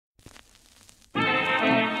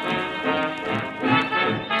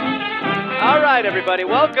right, everybody.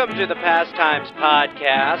 Welcome to the Pastimes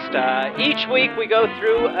Podcast. Each week we go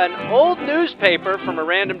through an old newspaper from a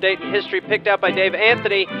random date in history picked out by Dave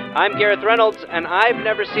Anthony. I'm Gareth Reynolds, and I've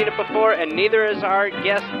never seen it before, and neither is our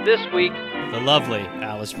guest this week, the lovely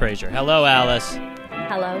Alice Fraser. Hello, Alice.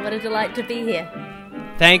 Hello, what a delight to be here.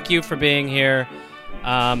 Thank you for being here.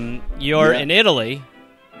 You're in Italy.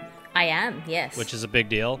 I am, yes. Which is a big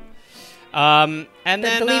deal. But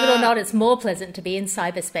believe it or not, it's more pleasant to be in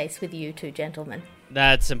cyberspace with you two gentlemen.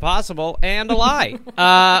 That's impossible and a lie.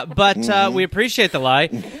 But we appreciate the lie.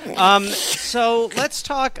 So let's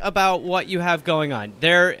talk about what you have going on.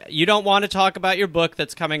 You don't want to talk about your book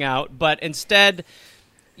that's coming out, but instead,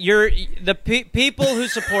 people who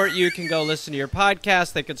support you can go listen to your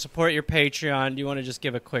podcast. They can support your Patreon. Do you want to just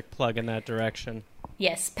give a quick plug in that direction?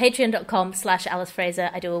 Yes, patreon.com/Alice Fraser.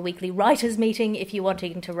 I do a weekly writers meeting. If you're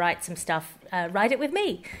wanting to write some stuff, write it with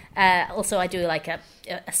me. Also, I do like a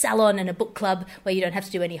salon and a book club where you don't have to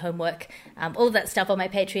do any homework. All of that stuff on my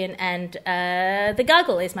Patreon. And The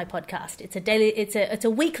Gargle is my podcast. It's a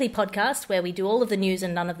weekly podcast where we do all of the news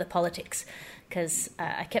and none of the politics. Because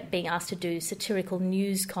I kept being asked to do satirical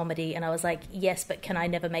news comedy, and I was like, yes, but can I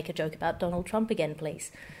never make a joke about Donald Trump again, please?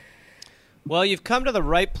 Well, you've come to the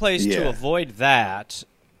right place to avoid that.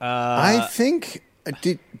 I think...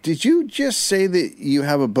 Did you just say that you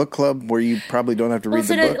have a book club where you probably don't have to read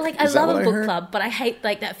the book? I love a book club, but I hate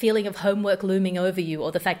that feeling of homework looming over you,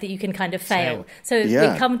 or the fact that you can kind of fail. So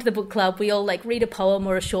we come to the book club, we all read a poem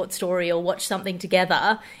or a short story or watch something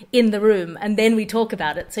together in the room, and then we talk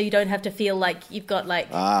about it. So you don't have to feel like you've got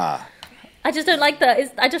I just don't like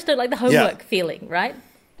the homework feeling, right?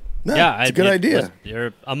 No, it's a good idea.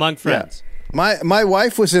 You're among friends. Yeah. My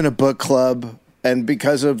wife was in a book club. And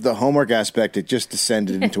because of the homework aspect, it just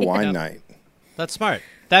descended into wine night. That's smart.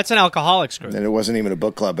 That's an alcoholics group. And it wasn't even a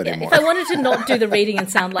book club anymore. If I wanted to not do the reading and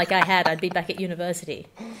sound like I had, I'd be back at university.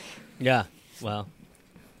 Yeah, well.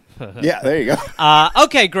 Yeah, there you go.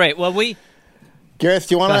 Okay, great. Well, Gareth,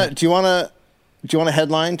 do you want a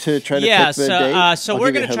headline to try to pick the date? So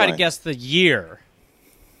we're going to try to guess the year.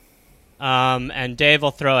 And Dave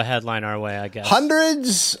will throw a headline our way, I guess.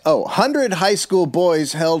 100 high school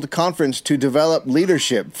boys held conference to develop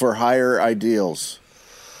leadership for higher ideals.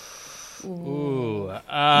 Ooh,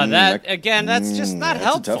 that's just not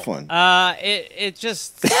helpful. That's a tough one. It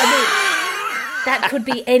just... That could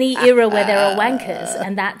be any era where there are wankers,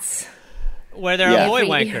 and that's... Where there are boy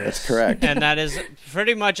wankers. That's correct. And that is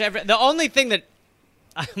pretty much the only thing that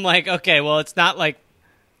I'm like, okay, well, it's not like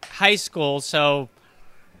high school, so...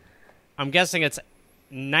 I'm guessing it's.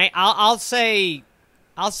 I'll say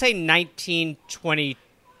 1920.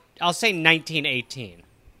 I'll say 1918.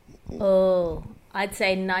 Oh, I'd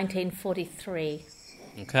say 1943.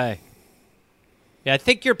 Okay. Yeah, I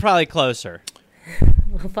think you're probably closer.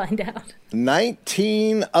 We'll find out.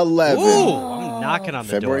 1911. Ooh, I'm knocking on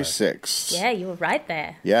the February door. 6th. Yeah, you were right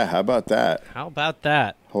there. Yeah, how about that?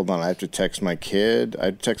 Hold on, I have to text my kid. I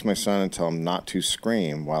have to text my son and tell him not to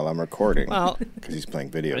scream while I'm recording. Well, because he's playing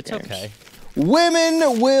video games. It's okay.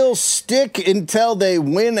 Women will stick until they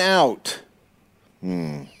win out.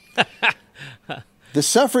 The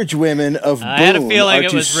suffrage women of Boone had a feeling are it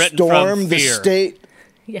to was written storm from the fear. state.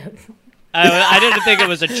 Yeah. I didn't think it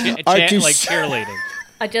was a cheerleading.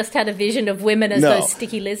 I just had a vision of women as those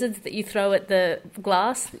sticky lizards that you throw at the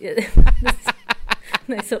glass. They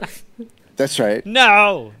sort of... That's right.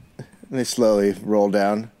 No. They slowly roll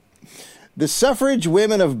down. The suffrage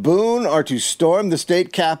women of Boone are to storm the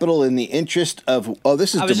state capitol in the interest of... Oh,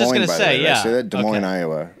 this is Des Moines, by the way. Yeah. I say that? Des Moines,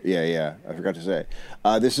 Iowa. Yeah. I forgot to say.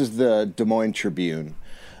 This is the Des Moines Tribune.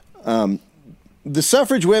 The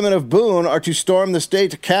suffrage women of Boone are to storm the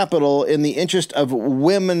state capitol in the interest of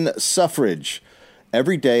women suffrage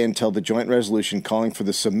every day until the joint resolution calling for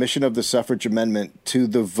the submission of the suffrage amendment to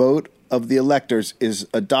the vote of the electors is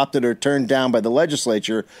adopted or turned down by the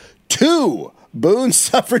legislature. 2 Boone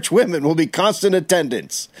suffrage women will be constant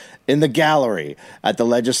attendance in the gallery at the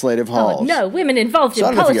legislative halls. Oh, no, women involved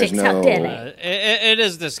in politics, how dare they? It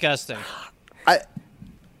is disgusting.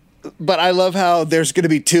 But I love how there's going to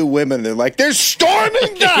be 2 women. They're like, they're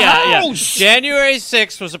storming the house! Yeah. January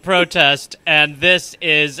 6th was a protest, and this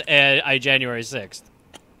is a January 6th.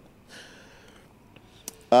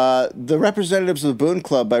 The representatives of the Boone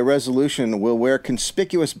Club, by resolution, will wear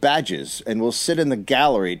conspicuous badges and will sit in the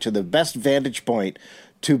gallery to the best vantage point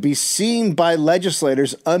to be seen by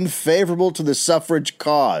legislators unfavorable to the suffrage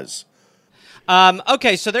cause.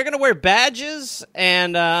 Okay, so they're going to wear badges,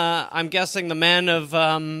 and I'm guessing the men of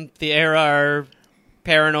the era are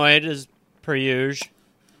paranoid as per usual.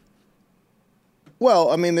 Well,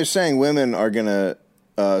 I mean, they're saying women are going to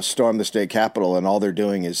storm the state capitol, and all they're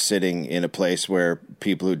doing is sitting in a place where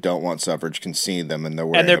people who don't want suffrage can see them, and they're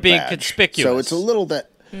wearing a being badge. Conspicuous. So it's a little bit.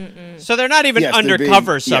 So they're not even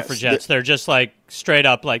undercover suffragettes. They're just like straight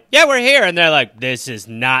up like, yeah, we're here. And they're like, this is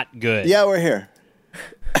not good. Yeah, we're here.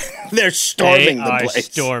 They're storming the place. They are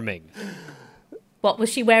storming. What was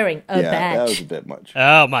she wearing? A badge. That was a bit much.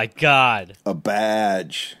 Oh, my God. A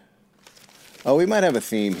badge. Oh, we might have a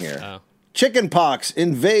theme here. Oh. Chicken pox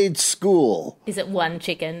invades school. Is it one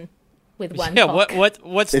chicken with one pock?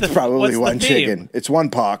 What's It's probably one chicken. It's one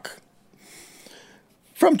pock.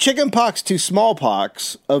 From chickenpox to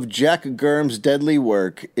smallpox, of Jack Gurm's deadly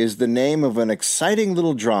work is the name of an exciting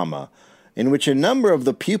little drama in which a number of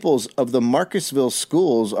the pupils of the Marcusville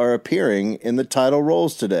schools are appearing in the title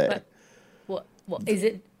roles today. What is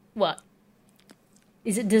it? What?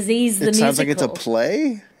 Is it Disease the Musical? It sounds like it's a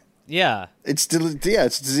play? Yeah. It's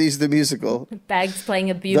Disease the Musical. Bags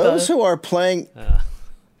playing a bubo. Those who are playing...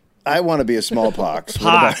 I want to be a smallpox.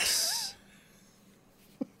 Pox.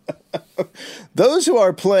 Those who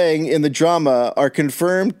are playing in the drama are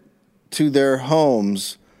confirmed to their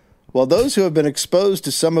homes, while those who have been exposed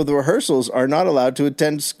to some of the rehearsals are not allowed to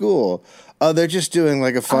attend school. Oh, they're just doing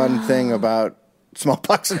like a fun thing about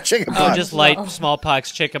smallpox and chickenpox. Oh, just light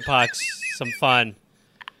smallpox, chickenpox, some fun.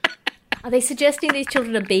 Are they suggesting these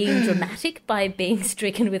children are being dramatic by being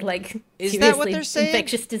stricken with like Is seriously that what they're saying?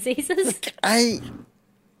 infectious diseases?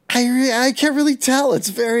 I can't really tell. It's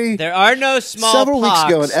very... There are no small Several weeks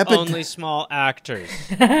ago, only small actors.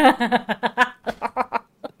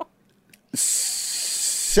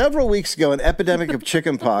 Several weeks ago, an epidemic of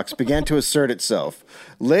chickenpox began to assert itself.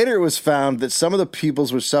 Later, it was found that some of the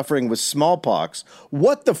pupils were suffering with smallpox.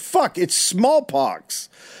 What the fuck? It's smallpox.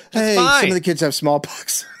 Hey, fine. Some of the kids have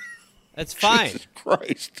smallpox. That's fine. Jesus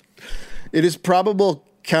Christ. It is probable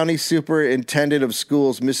County Superintendent of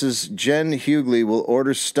Schools, Mrs. Jen Hughley, will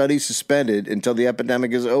order study suspended until the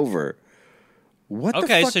epidemic is over. What the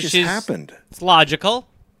fuck just happened? It's logical.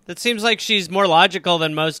 That seems like she's more logical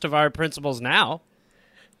than most of our principals now.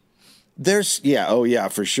 For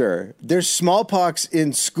sure. There's smallpox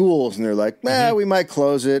in schools, and they're like, we might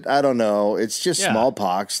close it. I don't know. It's just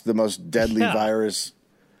smallpox, the most deadly virus.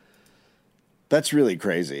 That's really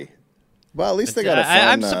crazy. Well, at least they got a fun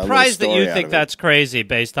I'm surprised that you think that's crazy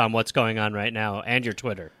based on what's going on right now and your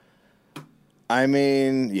Twitter. I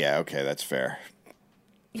mean, yeah, okay, that's fair.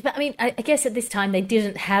 But I mean, I guess at this time they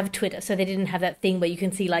didn't have Twitter, so they didn't have that thing where you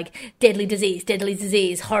can see like deadly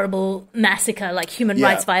disease, horrible massacre, like human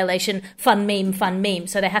rights violation, fun meme.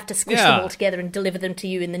 So they have to squish them all together and deliver them to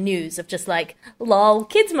you in the news of just like, lol,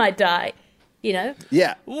 kids might die. You know?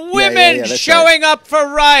 Yeah. Women showing up for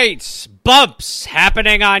rights. Bumps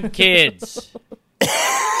happening on kids.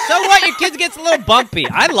 So what? Your kid gets a little bumpy.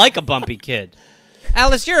 I like a bumpy kid.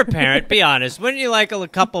 Alice, you're a parent. Be honest. Wouldn't you like a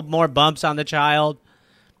couple more bumps on the child?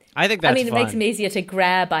 I think that's fun. It makes them easier to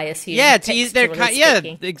grab, I assume. Yeah, it's easier.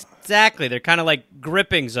 Exactly. They're kind of like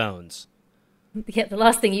gripping zones. Yeah, the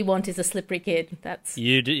last thing you want is a slippery kid. That's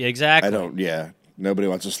you do, exactly. Nobody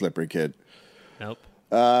wants a slippery kid. Nope.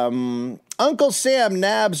 Uncle Sam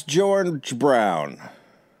nabs George Brown.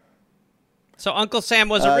 So Uncle Sam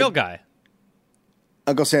was a real guy.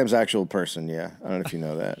 Uncle Sam's actual person, yeah. I don't know if you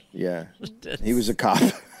know that. Yeah. He was a cop.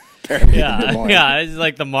 Yeah, it's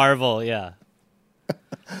like the Marvel, yeah.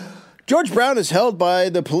 George Brown is held by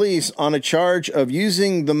the police on a charge of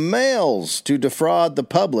using the mails to defraud the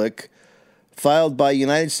public, filed by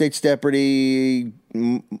United States Deputy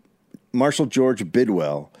Marshal George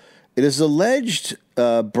Bidwell. It is alleged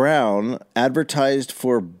Brown advertised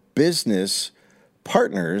for business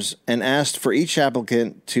partners and asked for each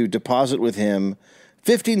applicant to deposit with him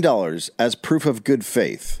 $15 as proof of good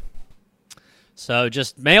faith. So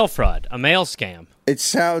just mail fraud, a mail scam. It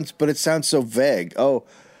sounds so vague. Oh,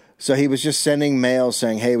 so he was just sending mail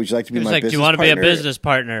saying, "Hey, would you like to be my business partner?" Do you want to be a business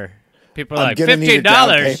partner? People are like,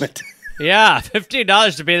 $15. Yeah,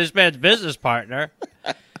 $15 to be this man's business partner.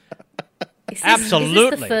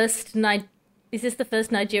 Absolutely. Is this the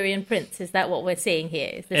first Nigerian prince? Is that what we're seeing here?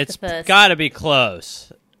 Is this it's the first? It's got to be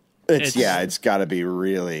close. It's got to be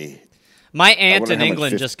really. My aunt in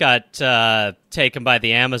England just got taken by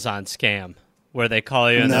the Amazon scam, where they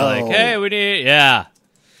call you and they're like, "Hey,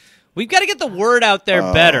 we've got to get the word out there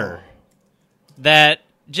better." That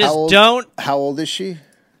just don't. How old is she?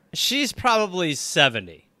 She's probably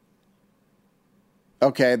 70.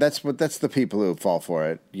 Okay, that's the people who fall for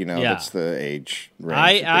it. You know, that's the age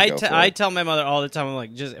range. I tell my mother all the time, I'm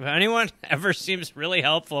like, just if anyone ever seems really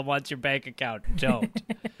helpful and wants your bank account,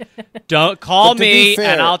 don't call me,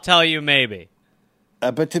 and I'll tell you maybe.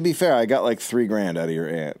 But to be fair, I got like $3,000 out of your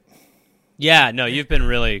aunt. Yeah, no, you've been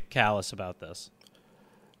really callous about this.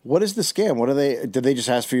 What is the scam? What do they? Did they just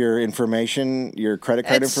ask for your information, your credit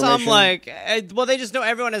card It's information? some well, they just know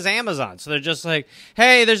everyone has Amazon, so they're just like,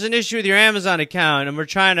 "Hey, there's an issue with your Amazon account, and we're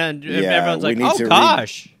trying to." And everyone's like, "Oh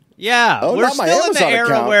gosh, yeah." Oh, we're not my still in the Amazon era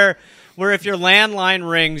account. where if your landline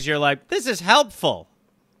rings, you're like, "This is helpful."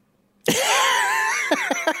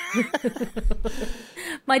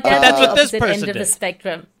 My dad's That's on the what this opposite person end of the did.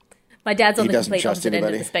 spectrum. My dad's on He the doesn't complete trust opposite end of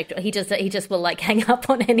anybody. the spectrum. He just will like hang up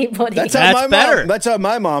on anybody. That's That's how my better. mom. That's how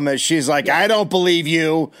my mom is. She's like, I don't believe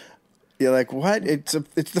you. You're like, what? It's the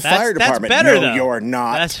fire department. That's better, no, though. you're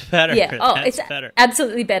not. That's better. Yeah. Oh, That's it's better.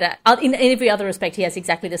 absolutely better. In every other respect, he has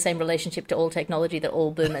exactly the same relationship to all technology that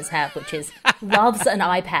all boomers have, which is loves an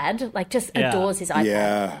iPad, like just Yeah. adores his iPad.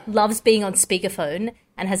 Yeah. Loves being on speakerphone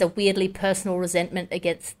and has a weirdly personal resentment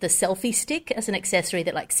against the selfie stick as an accessory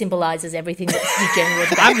that like symbolizes everything that's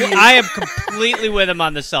degenerate about you. I am completely with him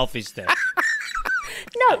on the selfie stick.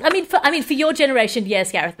 No, I mean, for your generation,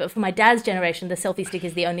 yes, Gareth, but for my dad's generation, the selfie stick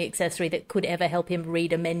is the only accessory that could ever help him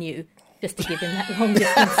read a menu, just to give him that long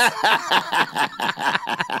distance.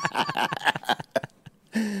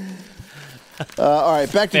 All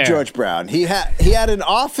right, back to Fair. George Brown. He had an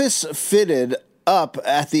office fitted up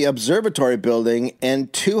at the observatory building,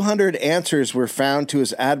 and 200 answers were found to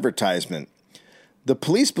his advertisement. The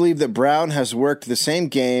police believe that Brown has worked the same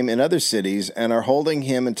game in other cities and are holding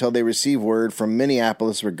him until they receive word from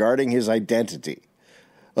Minneapolis regarding his identity.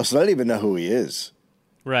 Oh, so they don't even know who he is.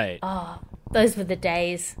 Right. Those were the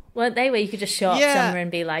days, weren't they, where you could just show up Yeah. somewhere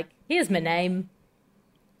and be like, here's my name.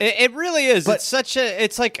 It really is. But-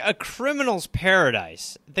 It's like a criminal's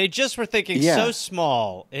paradise. They just were thinking Yeah. so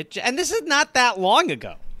small. And this is not that long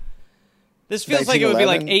ago. This feels like it would be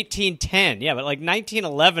like 1911? 1810. Yeah, but like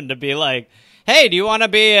 1911 to be like, hey, do you want to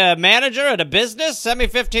be a manager at a business? Send me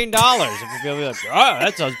 $15. And people be like, oh,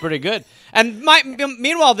 that sounds pretty good. And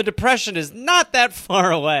meanwhile, the Depression is not that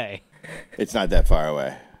far away. It's not that far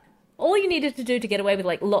away. All you needed to do to get away with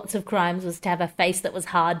like lots of crimes was to have a face that was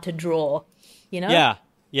hard to draw, you know? Yeah.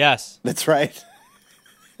 Yes. That's right.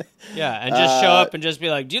 Yeah. And just show up and just be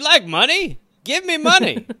like, do you like money? Give me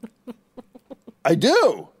money. I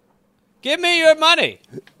do. Give me your money.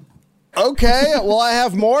 Okay, well, I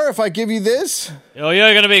have more if I give you this. Oh,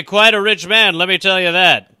 you're going to be quite a rich man, let me tell you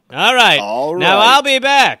that. All right. All Now right. I'll be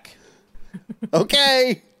back.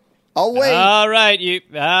 Okay, I'll wait. All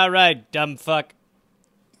right, dumb fuck.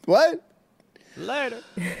 What? Later.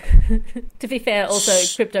 To be fair, also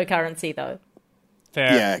cryptocurrency though.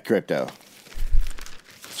 Fair. Yeah, crypto.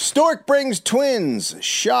 Stork brings twins.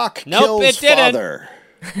 Shock Nope, kills it didn't. father.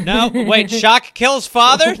 No, wait, Shock kills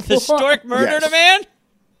father? The stork murdered Yes. a man?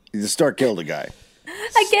 The stork killed a guy.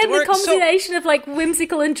 Again, the Stork- so- combination of like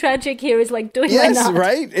whimsical and tragic here is like doing my Yes, nut.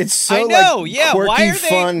 right? It's so I know, like yeah. quirky, Why are they?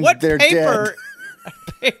 fun. What They're paper? dead.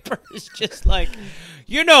 Paper is just like,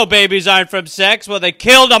 you know, babies aren't from sex. Well, they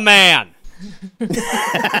killed a man.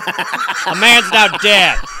 A man's now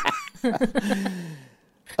dead.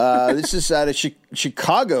 This is out of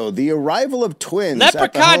Chicago. The arrival of twins at the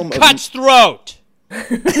Leprechaun home cuts throat.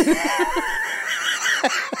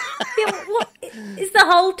 Yeah, what is the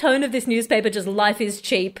whole tone of this newspaper? Just life is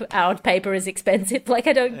cheap, our paper is expensive. Like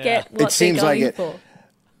I don't get what seems they're like going it. for.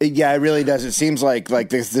 Yeah, it really does. It seems like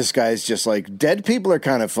this guy's just like dead people are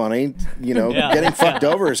kind of funny. You know, Yeah. getting fucked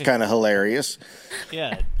over is kind of hilarious.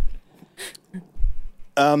 Yeah.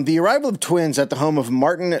 The arrival of twins at the home of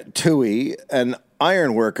Martin Toohey, an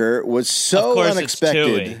iron worker, was so Of course unexpected.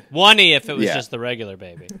 it's Toohey. One-y if it was Yeah. just the regular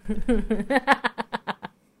baby.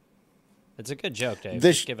 It's a good joke, Dave.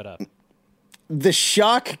 This- Just give it up. The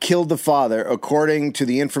shock killed the father, according to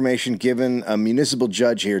the information given a municipal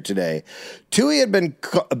judge here today. Toohey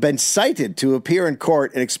had been cited to appear in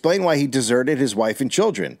court and explain why he deserted his wife and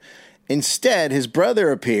children. Instead, his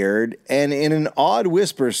brother appeared and, in an odd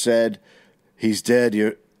whisper, said, "He's dead.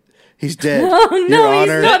 He's dead. Oh no, Your he's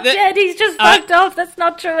Honor." not dead. He's just fucked off. That's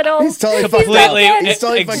not true at all. He's totally fucked Completely, up. He's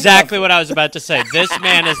totally fucked exactly up. what I was about to say. This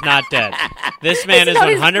man is not dead. This man It's is not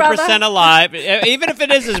his 100% brother. alive. Even if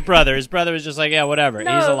it is his brother was just like, yeah, whatever.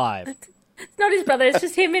 No. He's alive. It's not his brother. It's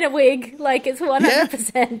just him in a wig. Like it's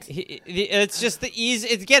 100%. It's just the easy.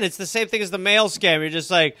 It's the same thing as the mail scam. You're just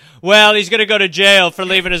like, well, he's gonna go to jail for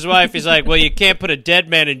leaving his wife. He's like, well, you can't put a dead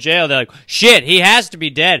man in jail. They're like, shit, he has to be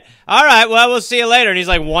dead. All right, well, we'll see you later. And he's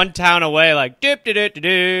like one town away, like doop doo doo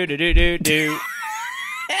doo doo doo doo.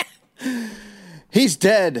 He's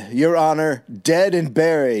dead, Your Honor, dead and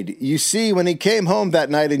buried. You see, when he came home that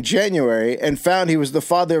night in January and found he was the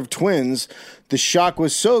father of twins, the shock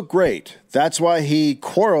was so great. That's why he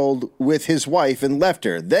quarreled with his wife and left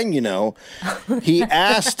her. Then, he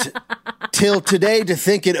asked till today to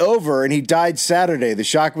think it over, and he died Saturday. The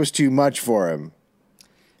shock was too much for him.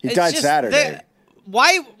 He It's died just Saturday.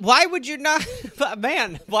 Why would you not,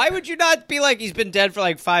 man, why would you not be like, he's been dead for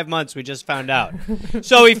like 5 months, we just found out.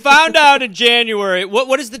 So he found out in January.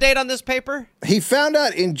 What is the date on this paper? He found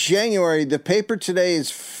out in January. The paper today is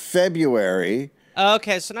February.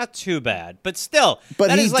 Okay, so not too bad. But still, But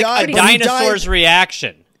that he is like died- a but he dinosaur's died-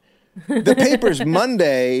 reaction. The paper's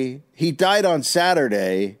Monday. He died on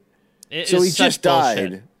Saturday. It So is he such just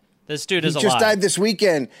bullshit. died. This dude He is just alive. died this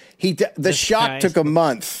weekend. The This shock guy- took a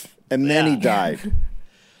month, and then he Yeah. died.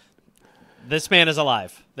 This man is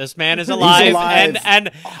alive. This man is alive, alive, and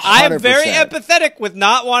I am very 100%. empathetic with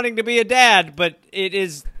not wanting to be a dad, but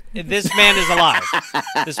this man is alive.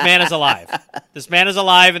 This man is alive. This man is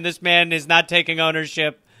alive, and this man is not taking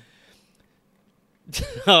ownership.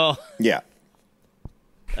 So Yeah.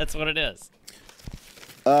 that's what it is.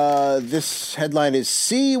 This headline is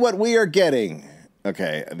 "See What We Are Getting."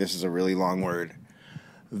 Okay, this is a really long word.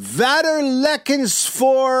 Vaderleckens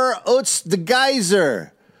for Uts the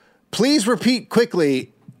Geyser. Please repeat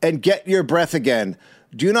quickly and get your breath again.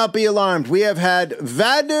 Do not be alarmed. We have had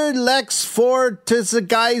Vaderlex for the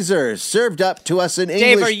Geyser served up to us in Dave,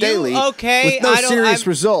 English are you daily okay? with no serious I'm-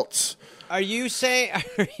 results. Are you saying?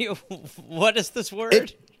 What is this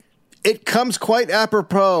word? It comes quite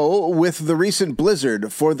apropos with the recent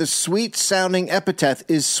blizzard, for the sweet-sounding epithet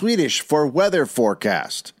is Swedish for weather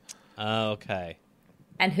forecast. Okay.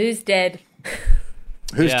 And who's dead?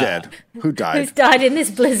 Who's Yeah. dead? Who died? Who's died in this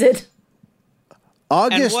blizzard?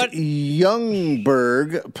 August what-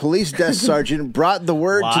 Youngberg, police desk sergeant, brought the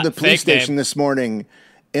word to the Fake police station name. this morning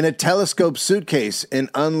in a telescope suitcase and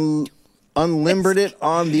unlimbered it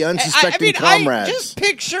on the unsuspecting comrades. I just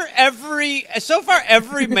picture every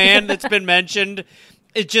man that's been mentioned,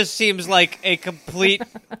 it just seems like a complete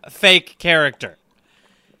fake character.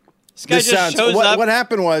 This guy just shows up. What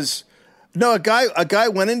happened was, no, a guy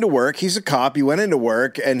went into work. He's a cop. He went into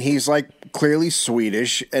work, and he's like clearly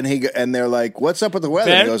Swedish, and they're like, "What's up with the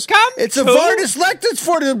weather?" He goes, Welcome "It's a to-"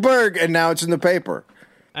 Vardislectusfortenberg," and now it's in the paper.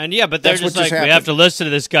 And yeah, but they're That's just what like, just we have happened. to listen to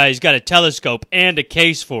this guy. He's got a telescope and a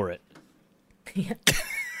case for it.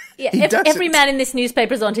 Yeah, He doesn't. every man in this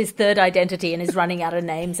newspaper is on his third identity and is running out of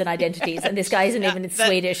names and identities. And this guy isn't even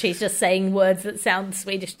Swedish. He's just saying words that sound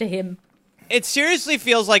Swedish to him. It seriously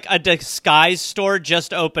feels like a disguise store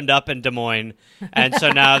just opened up in Des Moines. And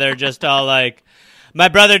so now they're just all like, my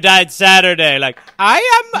brother died Saturday. Like,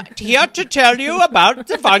 I am here to tell you about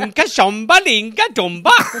the Vanka Shomba Linga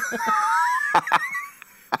Dumba.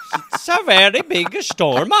 It's a very big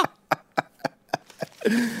storm.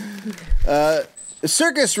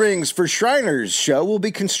 Circus rings for Shriners show will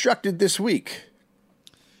be constructed this week.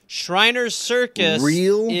 Shriners Circus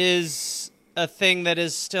Real? is a thing that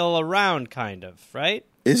is still around, kind of, right?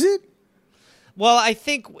 Is it? Well, I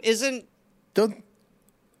think Don't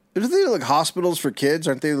they like hospitals for kids?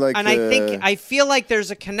 Aren't they like? and I feel like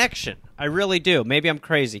there's a connection. I really do. Maybe I'm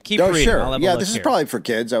crazy. Keep Oh, reading. sure. I'll have a Yeah, look this is here. probably for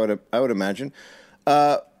kids. I would imagine.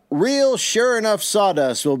 Real, sure enough,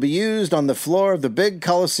 sawdust will be used on the floor of the big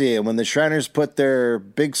Coliseum when the Shriners put on their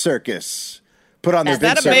big circus. Is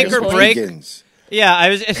that a circus make or with break? vegans. Yeah,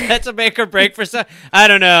 that's a make or break for some. I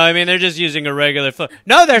don't know. I mean, they're just using a regular floor.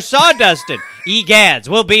 No, they're sawdusted. Egads,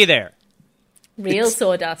 we'll be there. Real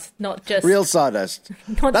sawdust, not just Real sawdust.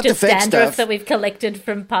 not the just fake dandruff stuff. that we've collected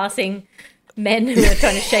from passing men who are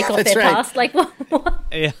trying to shake off That's their right. past. Like what?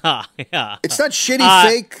 Yeah. It's not shitty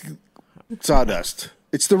fake sawdust.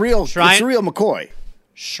 It's the real. Shrine- It's the real McCoy.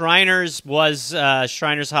 Shriners was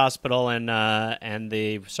Shriners Hospital and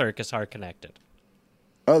the circus are connected.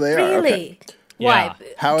 Oh, they are. Really? Okay. Why? Yeah.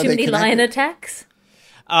 How are Too they many lion connected? attacks?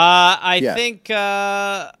 I Yeah. think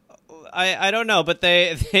I don't know, but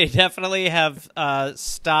they definitely have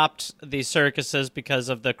stopped the circuses because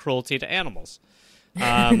of the cruelty to animals.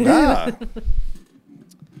 Ah.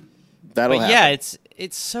 That'll But happen. yeah,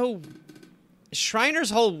 it's so Shriner's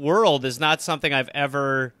whole world is not something I've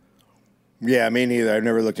ever Yeah, me neither. I've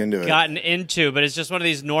never looked into it. gotten into, but it's just one of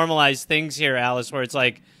these normalized things here, Alice, where it's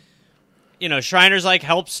like, you know, Shriners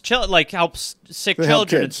helps helps sick They help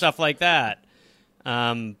children and kids. stuff like that.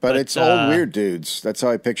 But it's old weird dudes. That's how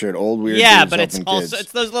I picture it. Old weird Yeah, dudes but it's helping also kids.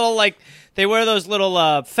 it's those little they wear those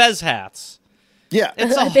little fez hats. Yeah.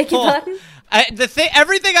 It's I beg your whole- pardon?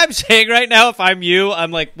 Everything I'm saying right now, if I'm you,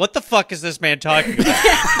 I'm like, what the fuck is this man talking about?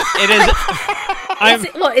 It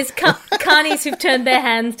is. What is carnies who've turned their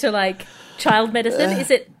hands to like child medicine?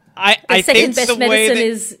 Is it I the second think best the way medicine that,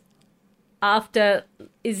 is after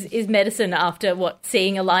is medicine after what,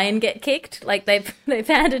 seeing a lion get kicked? Like they've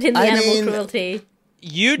handed in the I animal mean, cruelty.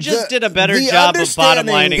 you just the- did a better the job of bottom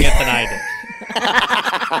understanding- lining it than I did.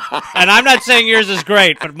 And I'm not saying yours is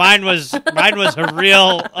great, but mine was a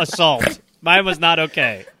real assault. Mine was not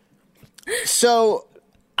okay. So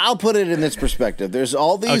I'll put it in this perspective. There's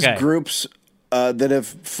all these groups that have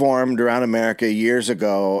formed around America years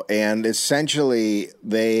ago, and essentially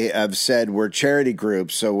they have said we're charity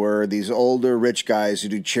groups, so we're these older rich guys who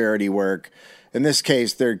do charity work. In this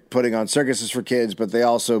case, they're putting on circuses for kids, but they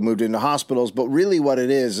also moved into hospitals. But really what it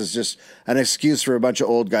is just an excuse for a bunch of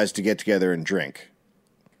old guys to get together and drink.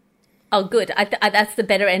 Oh, good. That's the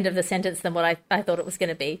better end of the sentence than what I thought it was going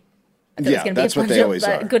to be. Yeah, that's what they always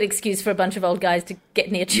are. Good excuse for a bunch of old guys to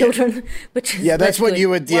get near children, which is that's what good. you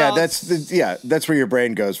would. Yeah, that's where your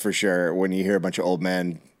brain goes for sure when you hear a bunch of old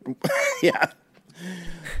men. Yeah.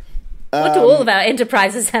 What do all of our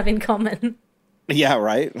enterprises have in common? Yeah,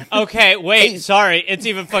 right. Okay, wait, sorry. It's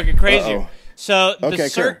even fucking crazier. Uh-oh. So the Okay,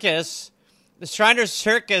 circus, the Shriners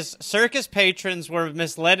circus patrons were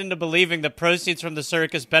misled into believing the proceeds from the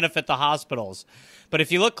circus benefit the hospitals. But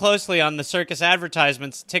if you look closely on the circus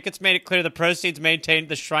advertisements, tickets made it clear the proceeds maintained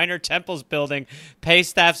the Shriner Temples building, pay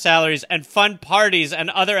staff salaries, and fund parties and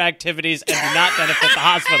other activities and do not benefit the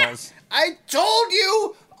hospitals. I told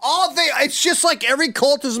you! It's just like every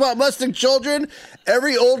cult is about molesting children.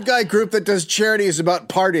 Every old guy group that does charity is about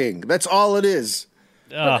partying. That's all it is.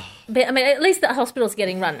 But I mean, at least the hospital's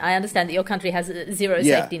getting run. I understand that your country has a zero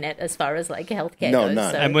safety net as far as like healthcare goes.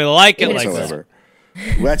 None. So And we like it like that.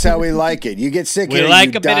 That's how we like it. You get sick We and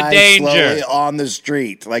like you a bit of die danger. slowly on the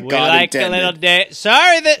street, like We God like intended. a little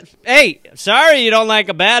sorry you don't like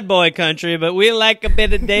a bad boy country, but we like a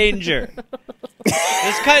bit of danger.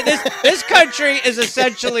 This country is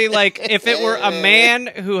essentially like if it were a man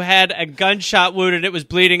who had a gunshot wound and it was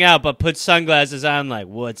bleeding out, but put sunglasses on, like,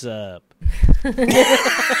 what's up? You're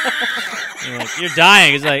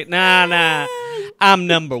dying. It's like, nah, I'm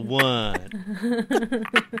number one.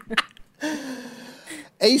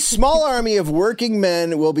 A small army of working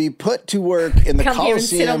men will be put to work in the Come Colosseum. here and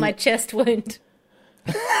sit on my chest wound.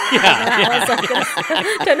 Yeah.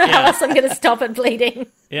 Don't know how else I'm going to stop it bleeding.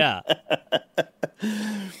 Yeah.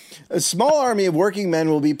 A small army of working men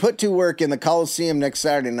will be put to work in the Colosseum next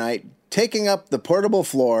Saturday night, taking up the portable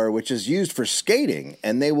floor, which is used for skating,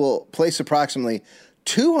 and they will place approximately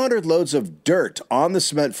 200 loads of dirt on the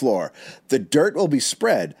cement floor. The dirt will be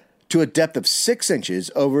spread to a depth of 6 inches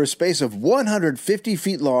over a space of 150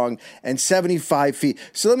 feet long and 75 feet.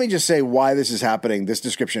 So let me just say why this is happening, this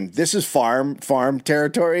description. This is farm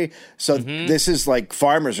territory. So this is like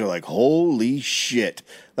farmers are like, holy shit.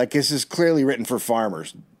 Like this is clearly written for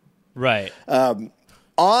farmers. Right.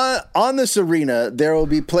 On this arena, there will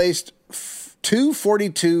be placed two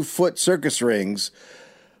 42-foot circus rings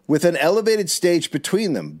with an elevated stage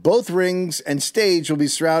between them. Both rings and stage will be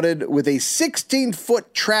surrounded with a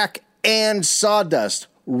 16-foot track and sawdust.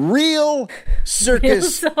 Real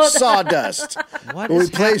circus sawdust What will is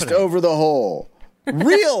be placed happening? over the hole.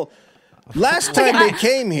 Real. Last time they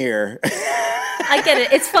came here, I get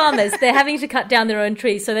it. It's farmers. They're having to cut down their own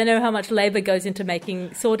trees, so they know how much labor goes into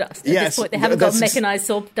making sawdust. At Yes, this point, they haven't got that's- mechanized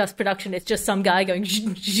sawdust production. It's just some guy going...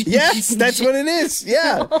 yes, that's what it is.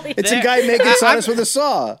 Yeah. Holy It's a guy making sawdust with a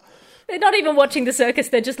saw. They're not even watching the circus.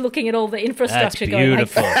 They're just looking at all the infrastructure going like,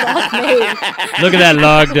 beautiful. fuck me. Look at that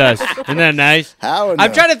log dust. Isn't that nice?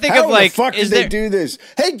 I'm trying to think of like, how the fuck is did they there? do this?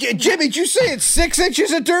 Hey, Jimmy, did you say it's 6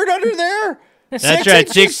 inches of dirt under there? That's right,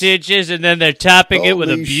 6 inches, and then they're topping it with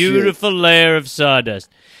a Holy beautiful layer of sawdust.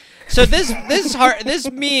 So this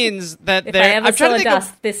means that If I they're. ever I'm trying saw to think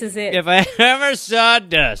dust, this is it. if I ever saw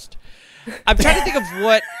dust. I'm trying to think of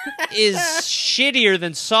what is shittier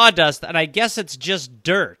than sawdust, and I guess it's just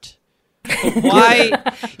dirt. But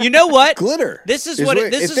why? You know what? Glitter. This is Is what what-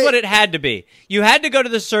 it, this if is they- what it had to be. You had to go to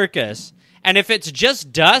the circus, and if it's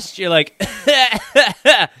just dust, you're like.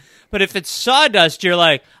 But if it's sawdust, you're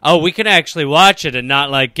like, oh, we can actually watch it and not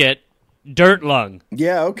like get dirt lung.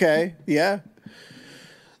 Yeah, okay. Yeah.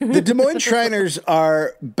 The Des Moines Shriners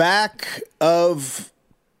are back of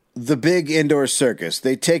the big indoor circus.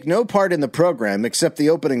 They take no part in the program except the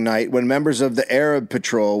opening night when members of the Arab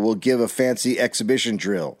Patrol will give a fancy exhibition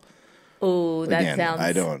drill. Oh, that Again, sounds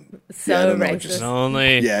I don't so know what you're racist. saying.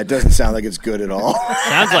 Only Yeah, it doesn't sound like it's good at all.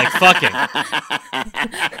 sounds like fucking.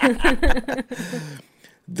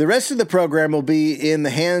 The rest of the program will be in the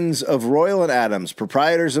hands of Royal and Adams,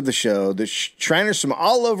 proprietors of the show. The Shriners from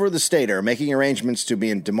all over the state are making arrangements to be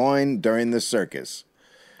in Des Moines during the circus.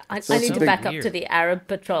 I it's need a to big- back up to the Arab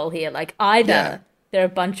Patrol here. Like, either Yeah. there are a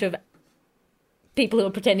bunch of people who are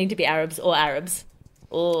pretending to be Arabs or Arabs.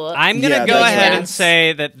 Or I'm going to Yeah, go that's ahead right. and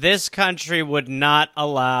say that this country would not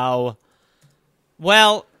allow.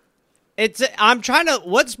 Well, I'm trying to.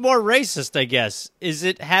 What's more racist, I guess? Is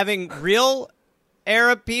it having real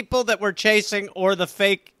Arab people that we're chasing or the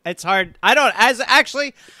fake. It's hard. I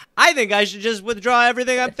think I should just withdraw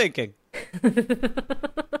everything I'm thinking.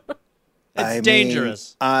 It's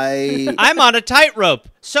dangerous. I'm on a tightrope,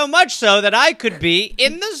 so much so that I could be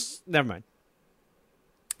in this. Never mind.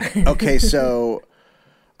 Okay, so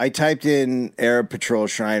I typed in Arab Patrol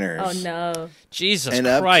Shriners. Oh no! Jesus and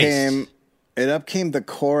Christ! Up came the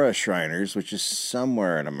Korah Shriners, which is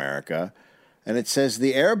somewhere in America, and it says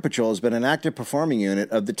the Arab Patrol has been an active performing unit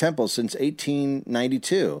of the temple since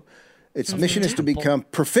 1892. Its mission is to become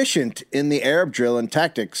proficient in the Arab drill and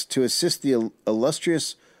tactics to assist the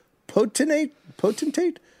illustrious potentate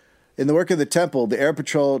in the work of the temple. The Arab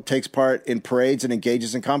Patrol takes part in parades and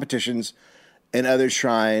engages in competitions and other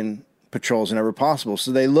shrine patrols whenever possible.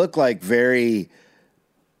 So they look like very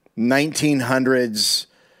 1900s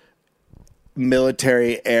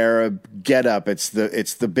military Arab getup. It's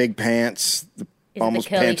the big pants, almost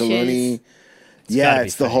pantaloony. Yeah,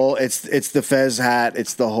 it's the whole. It's the fez hat.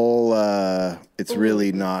 It's the whole. It's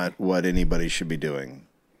really not what anybody should be doing.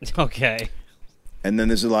 Okay. And then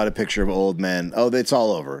there's a lot of picture of old men. Oh, it's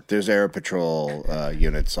all over. There's Arab Patrol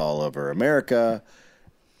units all over America.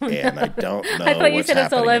 And I don't know. I thought you what's said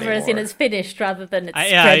it's all over anymore. as in it's finished rather than it's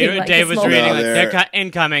Yeah, spreading like Dave a was small reading virus. like they're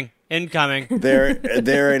incoming.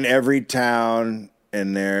 They're in every town,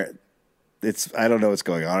 and I don't know what's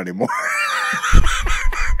going on anymore.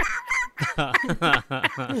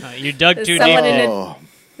 You dug too Someone deep.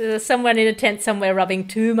 There's someone in a tent somewhere rubbing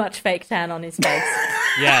too much fake tan on his face,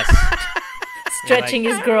 Yes. stretching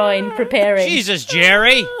his groin, preparing. Jesus,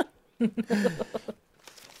 Jerry.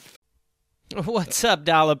 What's up,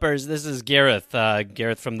 Dollopers? This is Gareth.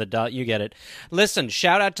 Gareth from the you get it. Listen,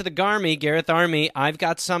 shout out to the Garmy, Gareth Army. I've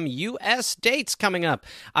got some U.S. dates coming up.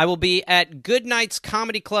 I will be at Good Nights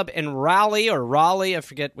Comedy Club in Raleigh, I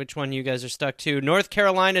forget which one you guys are stuck to, North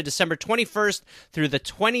Carolina, December 21st through the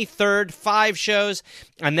 23rd, 5 shows.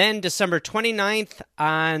 And then December 29th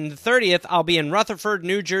and 30th, I'll be in Rutherford,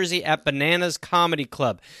 New Jersey at Bananas Comedy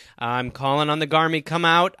Club. I'm calling on the Garmy. Come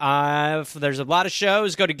out. There's a lot of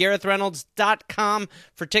shows. Go to GarethReynolds.com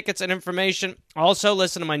for tickets and information. Also,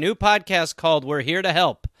 listen to my new podcast called We're Here to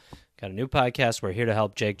Help. Got a new podcast, We're Here to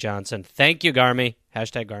Help, Jake Johnson. Thank you, Garmy.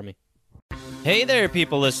 Hashtag Garmy. Hey there,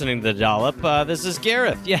 people listening to the Dollop. This is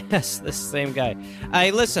Gareth. Yes, this same guy.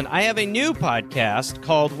 I have a new podcast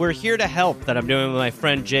called We're Here to Help that I'm doing with my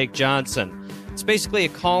friend Jake Johnson. It's basically a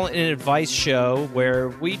call-in advice show where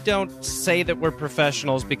we don't say that we're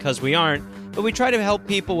professionals because we aren't, but we try to help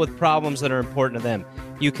people with problems that are important to them.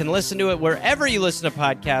 You can listen to it wherever you listen to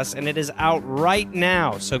podcasts, and it is out right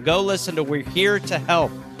now. So go listen to We're Here to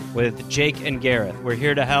Help with Jake and Gareth. We're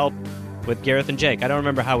Here to Help with Gareth and Jake. I don't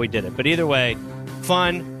remember how we did it, but either way,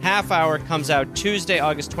 fun, half hour, comes out Tuesday,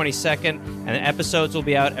 August 22nd, and the episodes will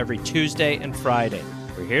be out every Tuesday and Friday.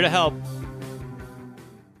 We're here to help.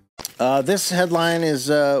 This headline is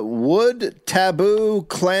Wood Taboo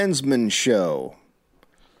Klansman Show.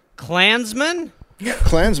 Klansman?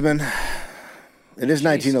 Klansman. It is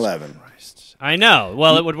 1911. I know.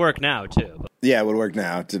 Well, it would work now, too. Yeah, it would work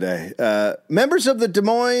now, today. Members of the Des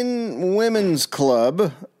Moines Women's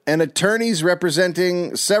Club and attorneys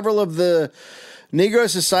representing several of the Negro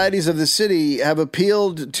societies of the city have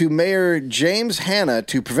appealed to Mayor James Hanna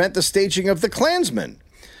to prevent the staging of the Klansman.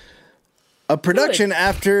 A production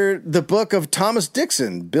after the book of Thomas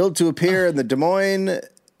Dixon, billed to appear in Des Moines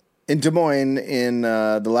in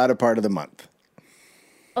the latter part of the month.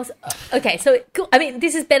 Okay, so I mean,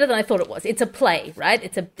 this is better than I thought it was. It's a play, right?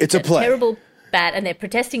 It's a play. Terrible, bad, and they're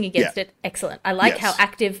protesting against it. Excellent. I like Yes.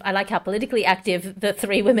 how politically active the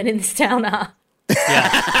 3 women in this town are.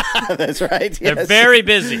 Yeah. That's right. They're yes. very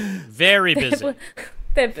busy. Very busy.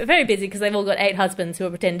 They're very busy because they've all got 8 husbands who are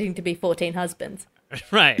pretending to be 14 husbands.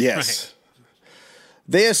 Right. Yes. Right.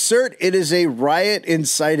 They assert it is a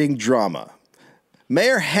riot-inciting drama.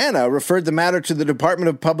 Mayor Hanna referred the matter to the Department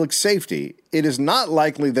of Public Safety. It is not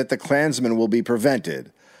likely that the Klansmen will be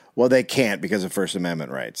prevented. Well, they can't because of First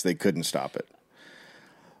Amendment rights. They couldn't stop it.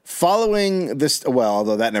 Following this, well,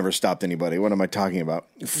 although that never stopped anybody. What am I talking about?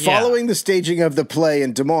 Following the staging of the play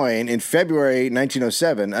in Des Moines in February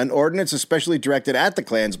 1907, an ordinance especially directed at the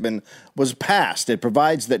Klansmen was passed. It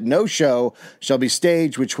provides that no show shall be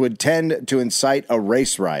staged which would tend to incite a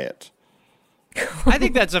race riot. I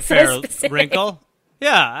think that's a fair specific. wrinkle.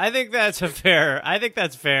 Yeah, I think that's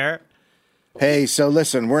fair. Hey, so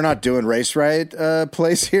listen, we're not doing race riot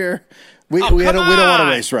plays here. We come don't want on. a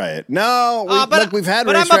race riot. No, we've had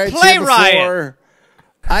but race I'm a riots play here riot. before.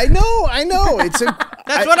 I know. It's a.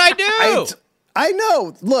 That's what I do. I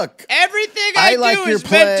know. Look, Everything I I like do your is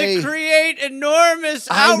meant play. to create enormous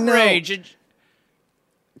I know. outrage.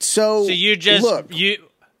 So you just look,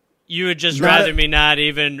 you would just Not rather a- me not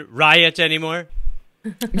even riot anymore?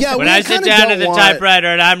 yeah, When we I sit kinda down don't at the want- typewriter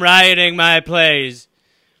and I'm rioting my plays,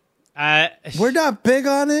 We're not big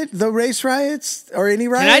on it. The race riots or any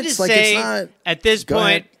riots. can I just like, say, it's not. at this Go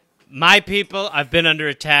point, ahead. my people, I've been under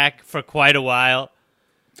attack for quite a while.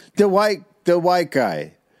 The white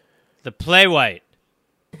guy, The playwright.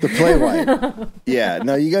 the playwright. Yeah,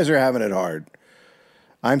 no, you guys are having it hard.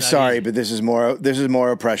 I'm sorry, easy. but this is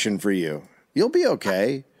more oppression for you. You'll be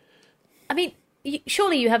okay. I mean,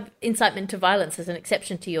 surely you have incitement to violence as an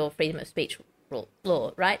exception to your freedom of speech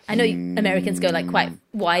law, right? I know Americans go like quite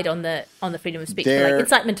wide on the freedom of speech, but like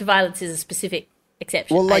incitement to violence is a specific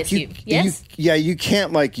exception. Well, like I assume. Yes. you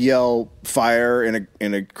can't like yell fire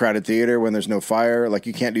in a crowded theater when there's no fire. Like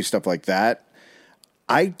you can't do stuff like that.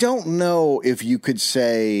 I don't know if you could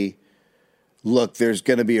say, look, there's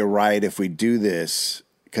going to be a riot if we do this.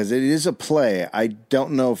 Because it is a play. I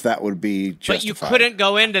don't know if that would be justified. But you couldn't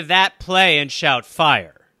go into that play and shout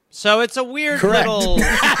fire. So it's a weird Correct. little...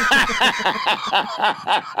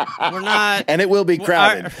 We're not... And it will be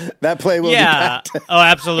crowded. That play will be Yeah. packed. Oh,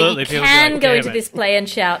 absolutely. You People can be like, go "Damn into it." this play and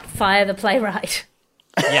shout, "Fire the playwright."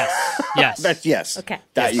 Yes. Yes. That's yes. Okay.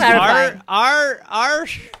 That Yes, you can- clarify.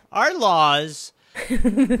 Our laws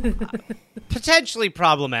potentially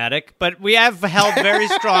problematic, but we have held very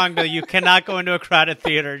strong that you cannot go into a crowded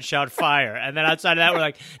theater and shout fire. And then outside of that, we're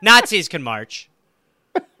like, Nazis can march.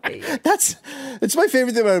 It's my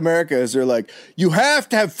favorite thing about America is they're like, you have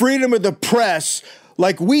to have freedom of the press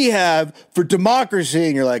like we have for democracy.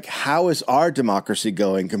 And you're like, how is our democracy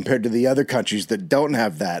going compared to the other countries that don't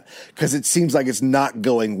have that? Because it seems like it's not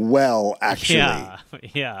going well, actually.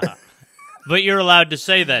 Yeah. But you're allowed to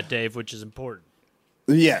say that, Dave, which is important.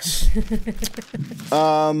 Yes.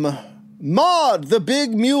 Maud, the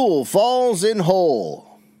big mule, falls in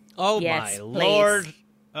hole. Oh, Yes, my please. Lord.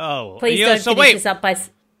 Oh. Please You know, don't so finish wait. this up by.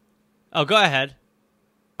 Oh, go ahead.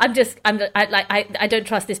 I don't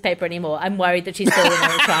trust this paper anymore. I'm worried that she's falling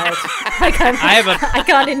on a child. I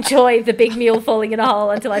can't enjoy the big mule falling in a hole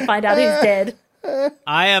until I find out who's dead.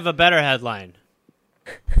 I have a better headline.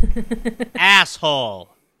 Asshole.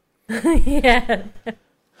 Yeah.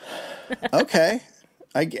 Okay.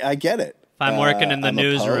 I get it. I'm working in the I'm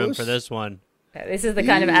newsroom opposed. for this one. This is the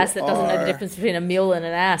kind of You ass that doesn't know are- the difference between a mule and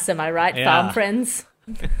an ass. Am I right, Yeah. farm friends?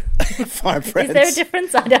 Farm friends. Is there a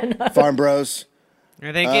difference? I don't know. Farm bros.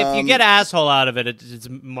 I think if you get asshole out of it, it's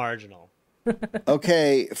marginal.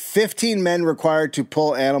 Okay, 15 men required to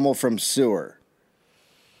pull animal from sewer.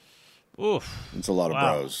 Oof. It's a lot of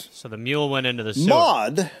Wow. bros. So the mule went into the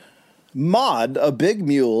sewer. Maud, a big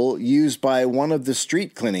mule used by one of the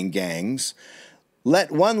street cleaning gangs,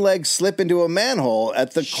 let one leg slip into a manhole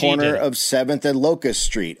at the She corner did it. of 7th and Locust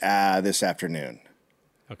Street this afternoon.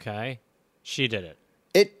 Okay. She did it.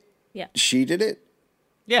 Yeah. She did it?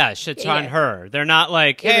 Yeah, shit's on Yeah. her. They're not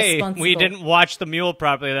like, hey, we Irresponsible. didn't watch the mule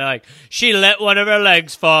properly. They're like, she let one of her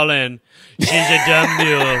legs fall in. She's a dumb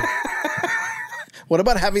mule. What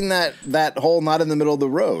about having that hole not in the middle of the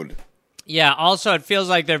road? Yeah, also, it feels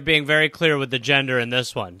like they're being very clear with the gender in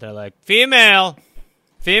this one. They're like, female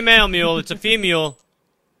mule, it's a female.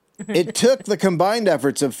 It took the combined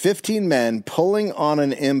efforts of 15 men pulling on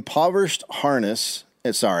an improvised harness.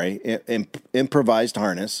 Improvised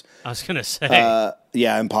harness. I was going to say.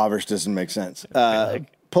 Yeah, impoverished doesn't make sense.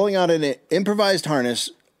 Pulling on an improvised harness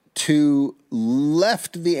to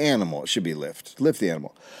lift the animal. It should be lift the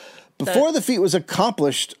animal. Before the feat was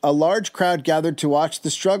accomplished, a large crowd gathered to watch the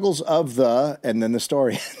struggles of and then the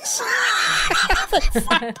story ends.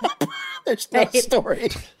 There's no story.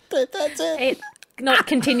 That's it. It not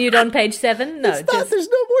continued on page 7? No, just There's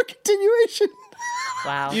no more continuation.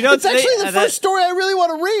 wow. You know, It's actually the first story I really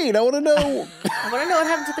want to read. I want to know. I want to know what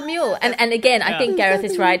happened to the mule. And again, I think Gareth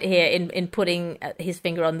is right here in putting his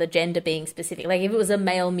finger on the gender being specific. Like, if it was a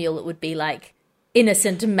male mule, it would be like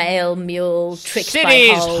innocent male mule tricked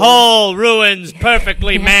City's by holes. whole ruins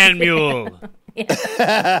perfectly man mule.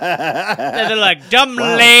 They're like, dumb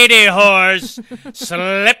lady horse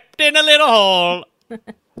slipped in a little hole.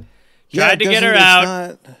 Tried to get her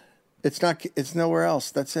out. It's nowhere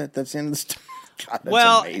else. That's it. That's the end of the story. God, that's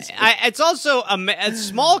Well, amazing. it's also a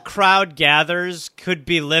small crowd gathers could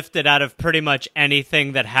be lifted out of pretty much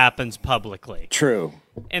anything that happens publicly. True.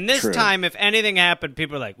 And this True. time, if anything happened,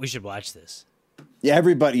 people are like, we should watch this. Yeah,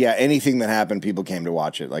 everybody. Yeah, anything that happened, people came to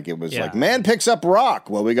watch it. Like it was Yeah. like, man picks up rock.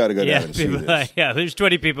 Well, we got to go down and see people this. like, yeah, there's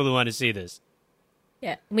 20 people who want to see this.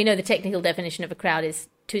 Yeah, we know the technical definition of a crowd is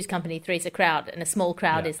two's company, three's a crowd, and a small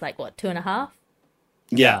crowd Yeah. is like, what, 2.5?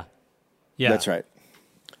 Yeah, Yeah. that's right.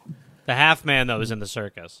 The half man, though, is in the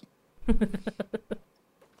circus.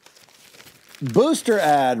 Booster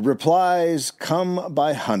ad replies come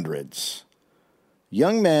by hundreds.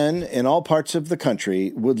 Young men in all parts of the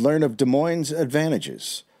country would learn of Des Moines'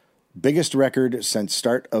 advantages. Biggest record since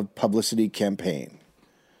start of publicity campaign.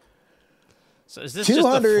 So is this just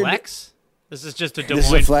a flex? This is just a Des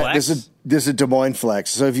Moines flex? This is a Des Moines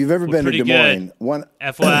flex. So if you've ever been to Des Moines...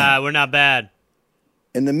 FYI, we're not bad.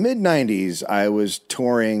 In the mid-'90s, I was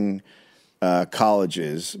touring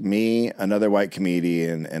colleges, me, another white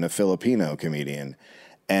comedian, and a Filipino comedian.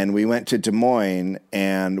 And we went to Des Moines,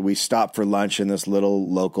 and we stopped for lunch in this little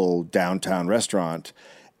local downtown restaurant.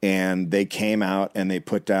 And they came out, and they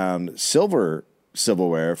put down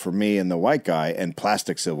silverware for me and the white guy, and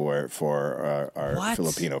plastic silverware for our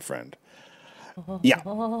Filipino friend. Yeah.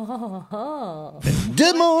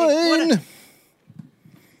 Des Moines!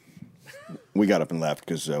 We got up and left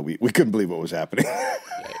because we couldn't believe what was happening.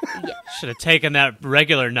 Should have taken that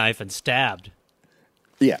regular knife and stabbed.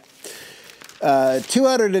 Yeah.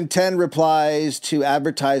 210 replies to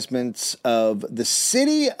advertisements of the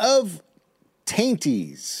city of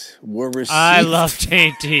Tainties were received. I love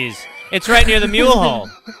Tainties. It's right near the Mule Hole.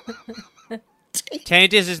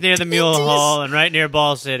 Tainties is near the Mule Hole and right near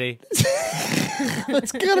Ball City.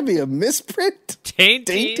 It's got to be a misprint.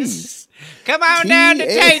 Tainties. Come on down to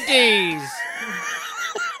Tainties.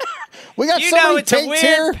 We got so many taints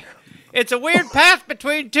here. It's a weird path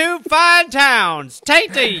between two fine towns.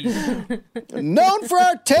 Tainties. Known for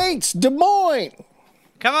our taints, Des Moines.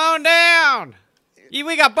 Come on down.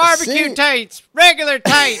 We got barbecue taints, regular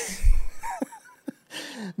taints.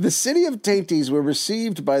 The city of Tainties were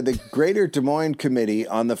received by the Greater Des Moines Committee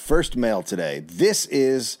on the first mail today. This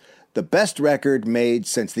is the best record made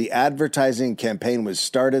since the advertising campaign was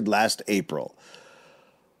started last April.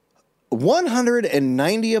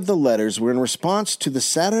 190 of the letters were in response to the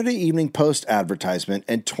Saturday Evening Post advertisement,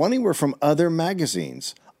 and 20 were from other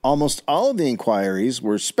magazines. Almost all of the inquiries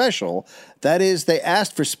were special. That is, they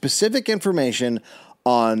asked for specific information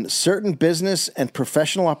on certain business and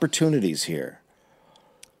professional opportunities here.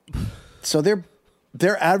 So they're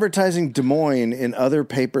advertising Des Moines in other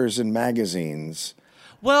papers and magazines.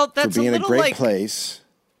 Well, that's for being a little great place.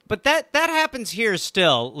 But that happens here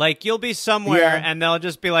still. Like, you'll be somewhere and there'll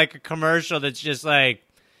just be like a commercial that's just like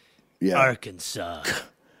Arkansas.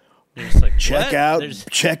 Like,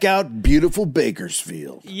 check out beautiful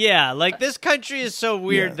Bakersfield. Yeah, like this country is so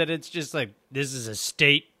weird that it's just like, this is a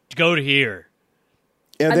state. Go to here.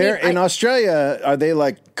 Yeah, in Australia, are they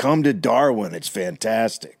like, come to Darwin? It's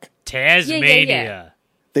fantastic. Tasmania. Yeah.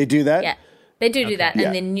 They do that? Yeah. They do that,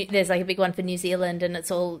 and then there's like a big one for New Zealand, and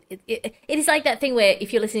it's all... It is like that thing where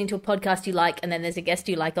if you're listening to a podcast you like, and then there's a guest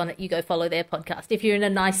you like on it, you go follow their podcast. If you're in a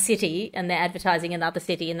nice city, and they're advertising another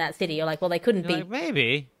city in that city, you're like, well, they couldn't be... Like,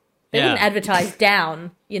 maybe. They wouldn't advertise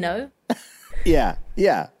down, you know? Yeah.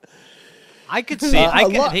 I could see...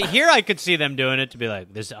 Here I could see them doing it to be like,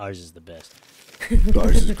 ours is the best.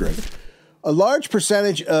 Ours is great. A large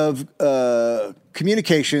percentage of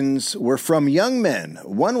communications were from young men.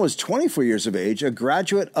 One was 24 years of age, a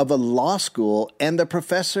graduate of a law school, and the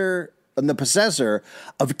possessor of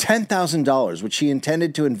 $10,000, which he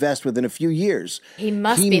intended to invest within a few years. He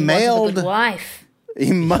must be more of a good wife.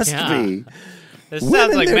 He must be. This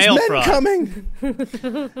sounds like mail fraud. Coming.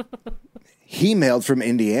 He mailed from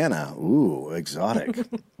Indiana. Ooh, exotic.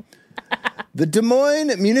 The Des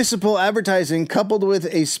Moines Municipal Advertising, coupled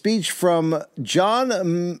with a speech from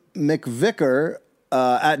John McVicker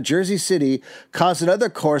at Jersey City, caused another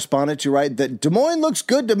correspondent to write that Des Moines looks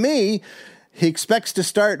good to me. He expects to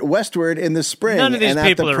start westward in the spring. None of these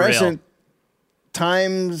people are real. At the present,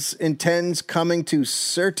 Times intends coming to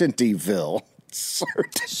Certaintyville.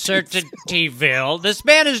 Certaintyville. This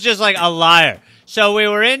man is just like a liar. So we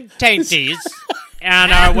were in Tainties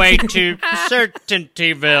on our way to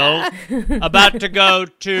Certaintyville, about to go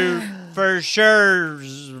to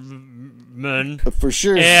Verschursman. For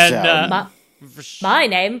sure. And my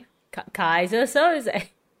name, Kaiser Soze.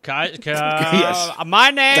 Yes.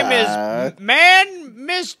 My name is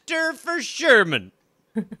Mr. Verschursman.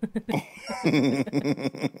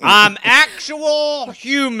 I'm actual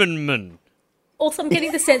human man. Also, I'm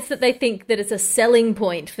getting the sense that they think that it's a selling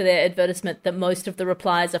point for their advertisement that most of the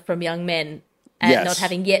replies are from young men, and not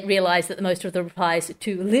having yet realized that most of the replies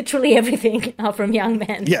to literally everything are from young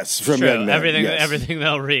men. Yes, from young men. Everything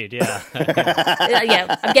they'll read, yeah.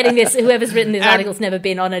 Yeah, I'm getting this. Whoever's written this article's never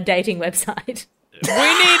been on a dating website. We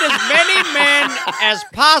need as many men as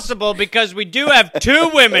possible because we do have two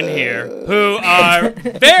women here who are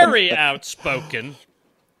very outspoken.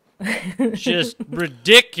 Just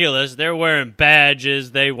ridiculous. They're wearing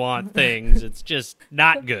badges. They want things. It's just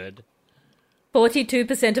not good.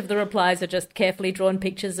 42% of the replies are just carefully drawn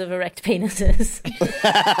pictures of erect penises.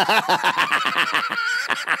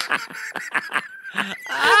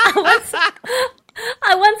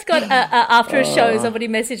 I once got after a show, somebody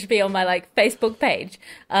messaged me on my Facebook page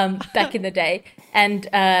back in the day, and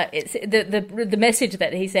it's the message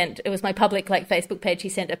that he sent. It was my public Facebook page. He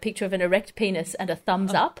sent a picture of an erect penis and a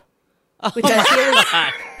thumbs up, which I feel was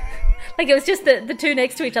it was just the two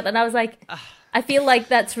next to each other, and I was like, I feel like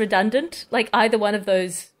that's redundant. Either one of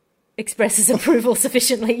those expresses approval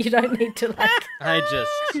sufficiently. You don't need to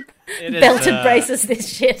belted braces this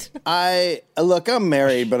shit. I'm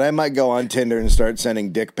married, but I might go on Tinder and start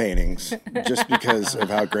sending dick paintings just because of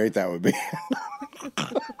how great that would be.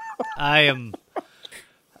 I am.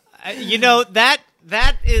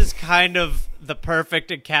 That is kind of the perfect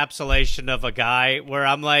encapsulation of a guy where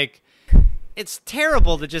I'm like, it's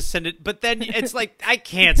terrible to just send it, but then it's like, I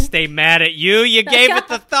can't stay mad at you. You gave it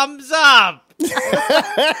the thumbs up. You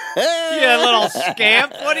little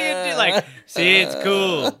scamp. What do you do? See, it's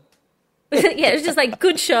cool. Yeah, it was just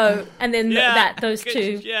good show, and then those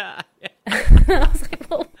two. Yeah. I was like,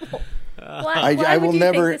 well, why would you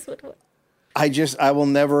think this would work? I will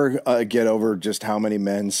never get over just how many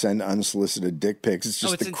men send unsolicited dick pics. It's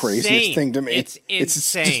just the craziest thing to me. It's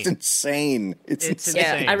insane. Just insane. It's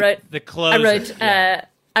insane. Yeah, I wrote the closers.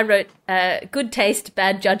 I wrote good taste,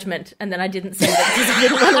 bad judgment, and then I didn't send it because I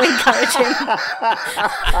didn't want to encourage him.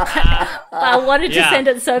 But I wanted to send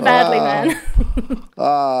it so badly, man.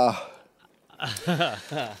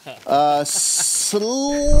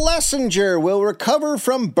 Schlesinger will recover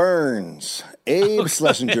from burns. Abe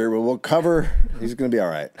Schlesinger will recover. He's going to be all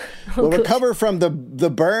right. Will recover from the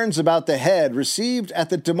burns about the head received at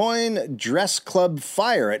the Des Moines Dress Club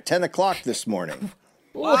fire at 10 o'clock this morning.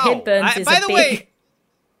 Wow. Head burns is by a the big... way,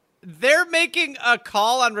 they're making a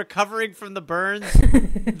call on recovering from the burns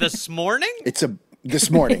this morning?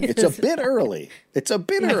 This morning. It's a bit early. I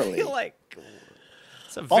feel like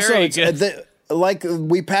it's a very good...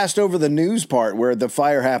 we passed over the news part where the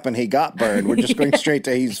fire happened, he got burned. We're just going straight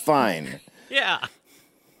to he's fine. Yeah.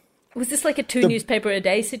 Was this a 2 newspaper a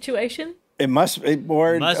day situation? It must be.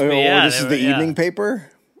 Or this is the evening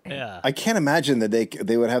paper? Yeah. I can't imagine that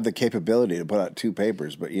they would have the capability to put out 2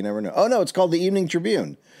 papers, but you never know. Oh, no, it's called the Evening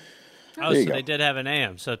Tribune. Oh, so they did have an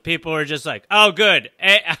AM. So people were just like, oh, good.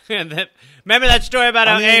 Remember that story about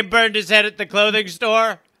how Abe burned his head at the clothing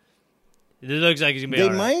store? It looks like he's going to be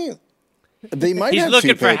all right. They might He's have looking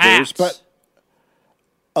 2 for papers, hats. but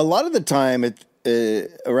a lot of the time,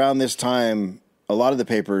 around this time, a lot of the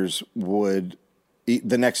papers would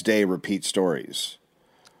the next day repeat stories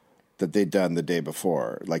that they'd done the day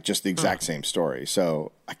before, just the exact same story.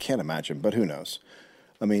 So I can't imagine, but who knows?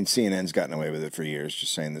 I mean, CNN's gotten away with it for years,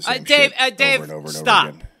 just saying the same shit Dave, over and over and stop.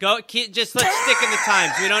 over again. Just let's stick in the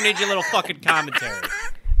times. We don't need your little fucking commentary.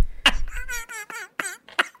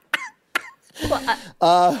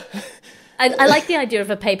 Well, I like the idea of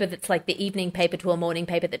a paper that's like the evening paper to a morning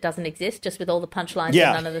paper that doesn't exist, just with all the punchlines and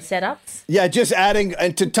none of the setups. Yeah, just adding,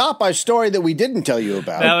 and to top our story that we didn't tell you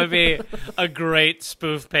about. That would be a great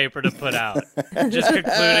spoof paper to put out. Just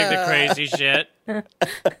concluding the crazy shit.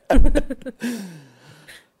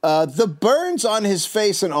 The burns on his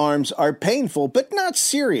face and arms are painful, but not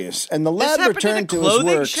serious, and the lad returned to his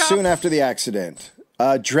work soon after the accident.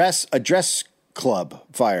 A dress club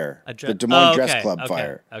fire. The Des Moines Dress Club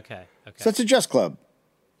fire. Okay. So it's a dress club.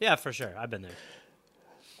 Yeah, for sure. I've been there.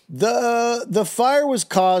 The fire was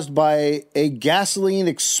caused by a gasoline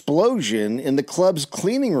explosion in the club's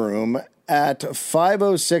cleaning room at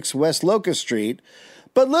 506 West Locust Street,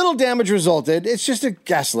 but little damage resulted. It's just a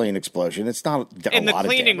gasoline explosion. It's not a lot of damage. In the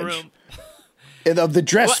cleaning room. Of the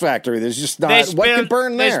dress factory, there's just not... What can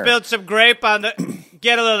burn there? They spilled some grape on the...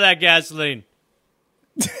 Get a little of that gasoline.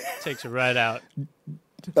 Takes it right out.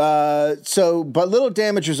 But little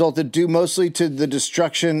damage resulted due mostly to the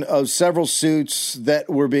destruction of several suits that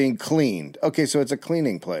were being cleaned. Okay, so it's a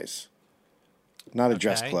cleaning place, not a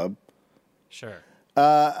dress club. Sure.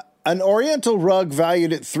 An Oriental rug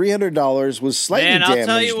valued at $300 was slightly damaged. Man, I'll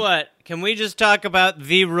tell you what. Can we just talk about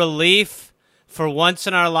the relief for once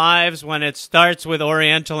in our lives when it starts with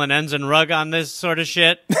Oriental and ends in rug on this sort of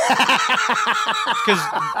shit? Because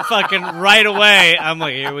fucking right away, I'm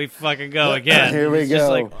like, here we fucking go again. Here we go.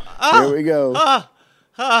 Like, here we go.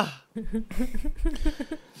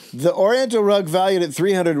 The Oriental rug valued at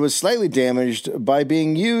 $300 was slightly damaged by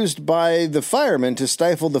being used by the firemen to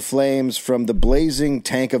stifle the flames from the blazing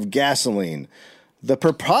tank of gasoline. The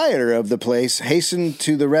proprietor of the place hastened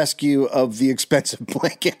to the rescue of the expensive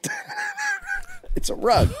blanket. It's a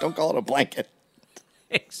rug. Don't call it a blanket.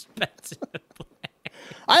 Expensive blanket.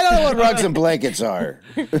 I don't know what rugs and blankets are.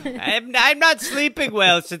 I'm not sleeping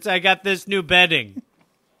well since I got this new bedding.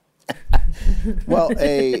 Well,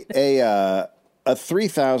 a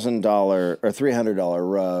 $3,000 or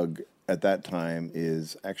 $300 rug at that time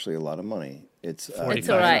is actually a lot of money. It's all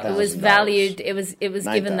right. It was valued. It was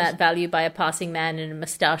given that value by a passing man in a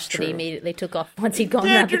moustache that True. he immediately took off once he'd gone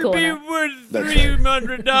around the That'll corner. be worth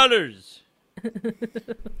 $300.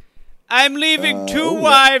 I'm leaving two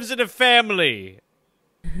wives and a family.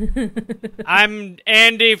 I'm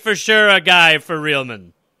Andy for sure, a guy for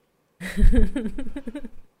Reelman.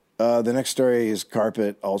 The next story is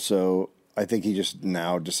carpet. Also, I think he just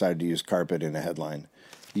now decided to use carpet in a headline.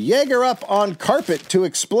 Yeager up on carpet to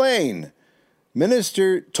explain.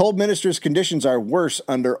 Minister told ministers conditions are worse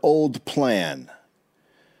under old plan.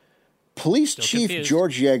 Police Chief confused.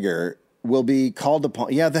 George Yeager will be called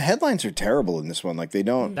upon. Yeah, the headlines are terrible in this one. Like they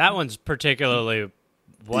don't. That one's particularly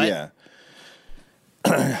what? Yeah.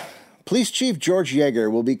 Police Chief George Yeager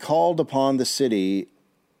will be called upon the city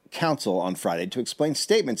council on Friday to explain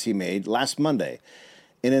statements he made last Monday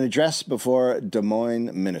in an address before Des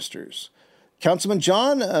Moines ministers. Councilman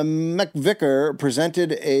John McVicker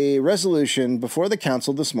presented a resolution before the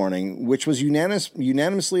council this morning, which was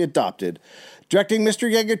unanimously adopted, directing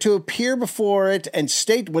Mr. Yeager to appear before it and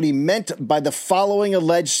state what he meant by the following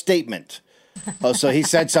alleged statement. Oh, so he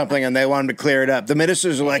said something and they wanted to clear it up. The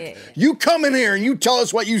ministers are like, you come in here and you tell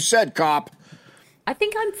us what you said, cop. I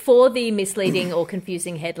think I'm for the misleading or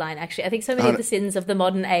confusing headline, actually. I think so many of the sins of the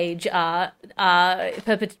modern age are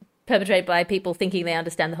perpetrated by people thinking they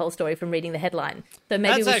understand the whole story from reading the headline. So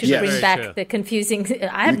maybe That's we should actually bring very back true. the confusing...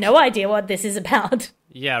 I have no idea what this is about.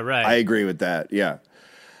 Yeah, right. I agree with that, yeah.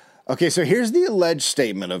 Okay, so here's the alleged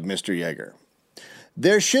statement of Mr. Yeager.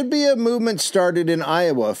 There should be a movement started in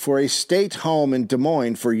Iowa for a state home in Des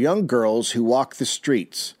Moines for young girls who walk the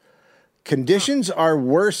streets. Conditions are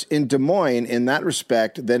worse in Des Moines in that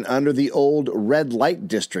respect than under the old red light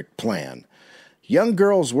district plan. Young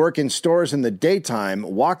girls work in stores in the daytime,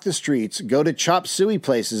 walk the streets, go to chop suey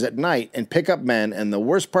places at night, and pick up men, and the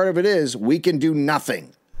worst part of it is we can do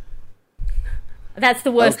nothing. That's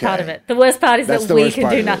the worst part of Okay. it. The worst part is That's that the we worst can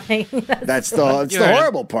part do of it. nothing. That's the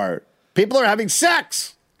horrible part. People are having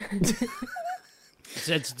sex.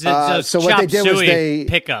 It's those so what chop they did was suey they-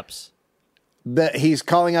 pickups. He's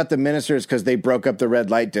calling out the ministers because they broke up the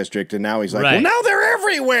red light district, and now he's like, Right. "Well, now they're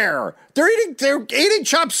everywhere. They're eating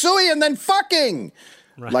chop suey and then fucking."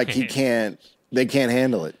 Right. Like they can't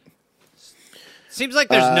handle it. Seems like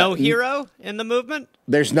there's no hero in the movement.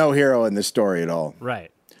 There's no hero in this story at all.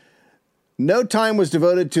 Right. No time was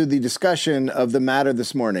devoted to the discussion of the matter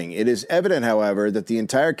this morning. It is evident, however, that the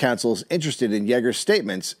entire council is interested in Yeager's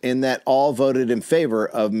statements, in that all voted in favor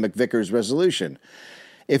of McVicker's resolution.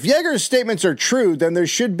 If Yeager's statements are true, then there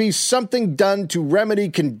should be something done to remedy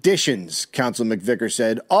conditions, Councilman McVicker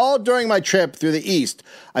said. All during my trip through the East,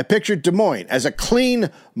 I pictured Des Moines as a clean,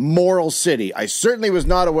 moral city. I certainly was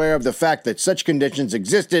not aware of the fact that such conditions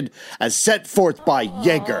existed as set forth by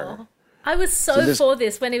Yeager. I was so for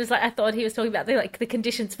this when he was like, I thought he was talking about the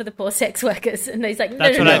conditions for the poor sex workers, and he's like, no,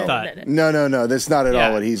 That's no, what no, I thought. no, no. No, that's not at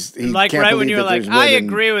all what he like can't right when believe you were that like, there's I women-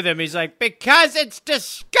 agree with him. He's like, because it's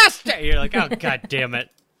disgusting. You're like, oh god damn it.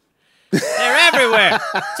 They're everywhere.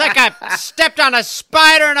 It's like I stepped on a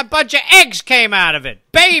spider and a bunch of eggs came out of it.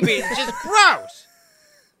 Baby, it's just gross.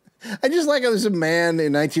 I just like how there's a man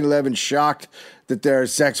in 1911 shocked that there are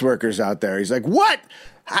sex workers out there. He's like, what?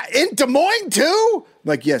 In Des Moines too?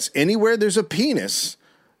 Like, yes, anywhere there's a penis,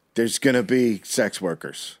 there's going to be sex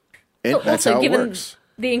workers. And But that's also, how it given works.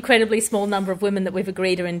 the incredibly small number of women that we've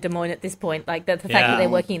agreed are in Des Moines at this point, like the fact that they're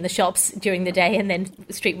working in the shops during the day and then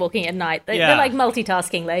street walking at night, they're like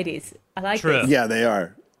multitasking ladies. I like True. this. Yeah, they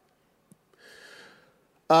are.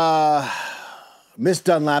 Miss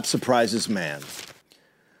Dunlap surprises man.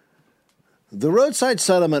 The roadside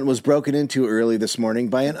settlement was broken into early this morning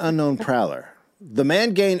by an unknown prowler. The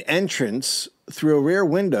man gained entrance through a rear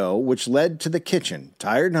window, which led to the kitchen.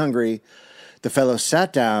 Tired and hungry, the fellow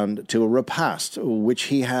sat down to a repast, which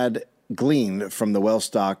he had gleaned from the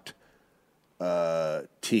well-stocked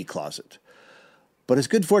tea closet. But his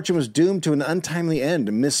good fortune was doomed to an untimely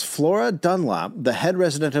end. Miss Flora Dunlap, the head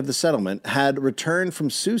resident of the settlement, had returned from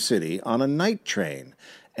Sioux City on a night train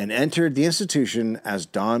and entered the institution as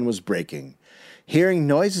dawn was breaking. Hearing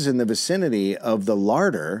noises in the vicinity of the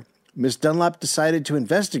larder, Miss Dunlap decided to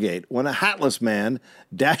investigate when a hatless man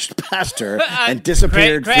dashed past her and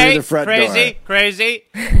disappeared through the front door.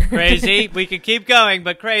 Crazy. We could keep going,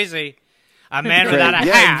 but crazy. A man without a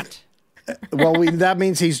hat. Well, that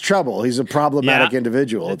means he's trouble. He's a problematic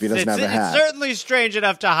individual if he doesn't have a hat. It's certainly strange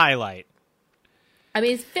enough to highlight. I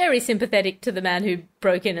mean, it's very sympathetic to the man who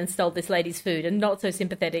broke in and stole this lady's food, and not so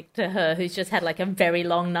sympathetic to her who's just had like a very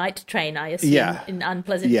long night to train, I assume, in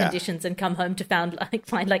unpleasant conditions, and come home to find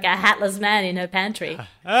like a hatless man in her pantry.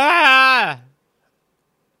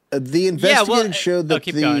 The investigators showed that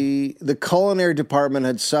the culinary department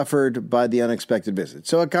had suffered by the unexpected visit.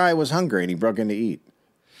 So a guy was hungry and he broke in to eat.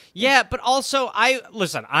 Yeah, but also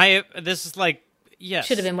this is like, yes.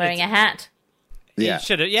 Should have been wearing a hat. Yeah. He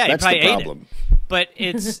should have. Yeah, that's he probably the ate problem. it. But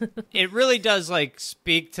it really does like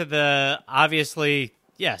speak to the, obviously,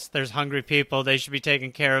 yes, there's hungry people, they should be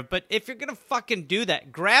taken care of. But if you're going to fucking do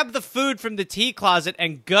that, grab the food from the tea closet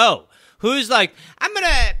and go. Who's like, I'm going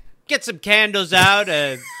to get some candles out,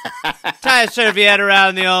 tie a serviette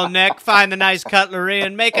around the old neck, find the nice cutlery,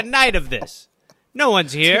 and make a night of this. No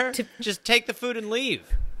one's here. Just take the food and leave.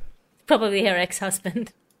 Probably her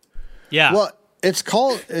ex-husband. Yeah. Well, it's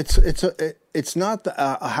called, it's not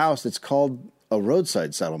a house, it's called a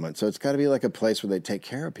roadside settlement, so it's got to be like a place where they take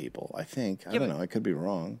care of people, I think. I don't know, I could be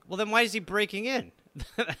wrong. Well, then why is he breaking in?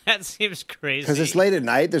 That seems crazy. Because it's late at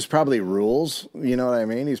night, there's probably rules, you know what I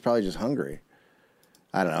mean? He's probably just hungry.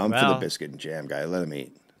 I don't know, I'm for the biscuit and jam guy, let him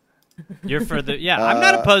eat. You're for the, I'm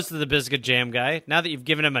not opposed to the biscuit jam guy, now that you've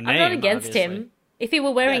given him a name. I'm not against him. If he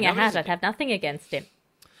were wearing a hat, I'd have nothing against him.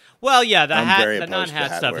 Well, yeah, the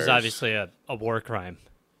non-hat hat stuff wearers. is obviously a war crime.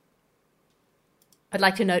 I'd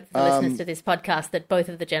like to note for the listeners to this podcast that both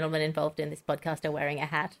of the gentlemen involved in this podcast are wearing a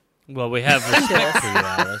hat. Well, we have respect for you,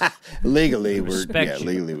 Alice. Legally,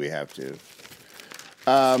 legally we have to.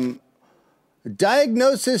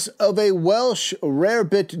 Diagnosis of a Welsh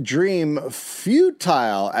rarebit dream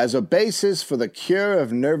futile as a basis for the cure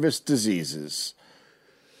of nervous diseases.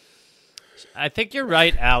 I think you're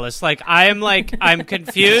right, Alice. I'm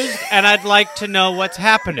confused, and I'd like to know what's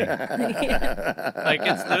happening. Like,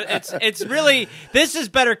 it's really, this is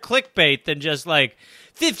better clickbait than just like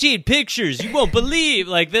 15 pictures you won't believe.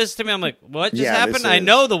 Like this to me, I'm like, what just happened? I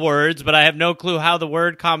know the words, but I have no clue how the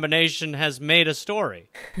word combination has made a story.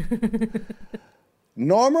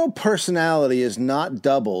 Normal personality is not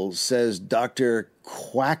double, says Dr.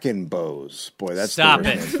 Quackenbose. Boy, that's the worst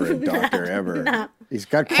name for a doctor ever. No. He's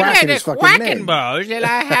got quack in his fucking name. Quackenbose, and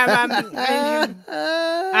I have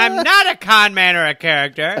I'm not a con man or a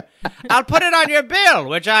character. I'll put it on your bill,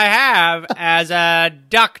 which I have as a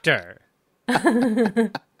doctor.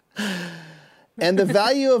 And the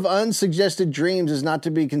value of unsuggested dreams is not to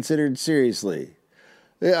be considered seriously.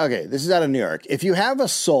 Okay, this is out of New York. If you have a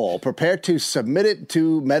soul, prepare to submit it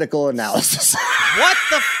to medical analysis. What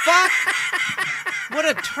the fuck? What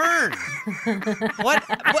a turn. What?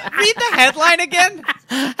 Read the headline again?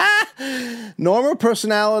 Normal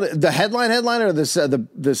personality. The headline or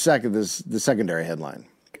the secondary headline?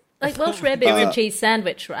 Like Welsh rarebit and cheese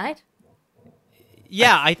sandwich, right?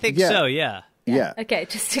 Yeah, I think so, yeah. Yeah. Okay,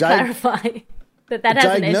 just to clarify that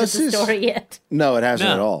hasn't entered the story yet. No, it hasn't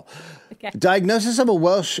at all. Okay. Diagnosis of a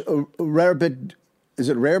Welsh rarebit. Is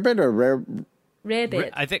it rarebit or rare?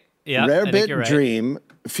 Rarebit. I think, yeah. Rarebit dream,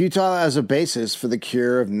 futile as a basis for the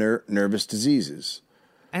cure of nervous diseases.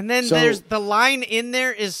 And then there's the line in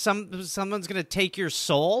there is someone's going to take your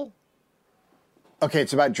soul? Okay,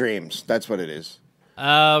 it's about dreams. That's what it is.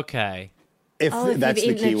 Okay. If that's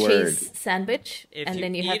the key word. Cheese sandwich, and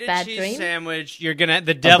then you have bad dreams. Cheese sandwich,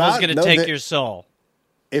 the devil's going to take your soul.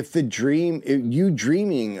 If you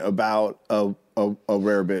dreaming about a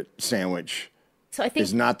rarebit sandwich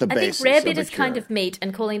is not the basis. I think rarebit is kind of meat,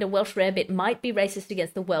 and calling it a Welsh rarebit might be racist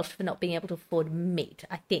against the Welsh for not being able to afford meat.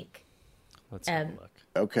 I think. Let's have a look.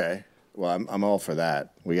 Okay, well, I'm all for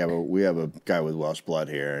that. We have a guy with Welsh blood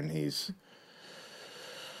here, and he's.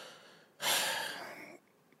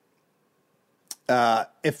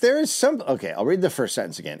 If there is some... Okay, I'll read the first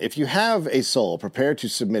sentence again. If you have a soul, prepare to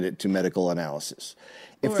submit it to medical analysis.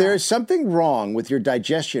 If there is something wrong with your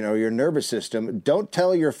digestion or your nervous system, don't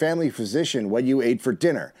tell your family physician what you ate for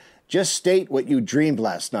dinner. Just state what you dreamed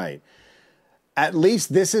last night. At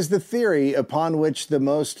least this is the theory upon which the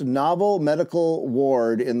most novel medical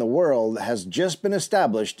ward in the world has just been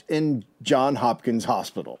established in Johns Hopkins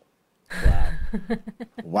Hospital.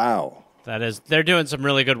 Wow. They're doing some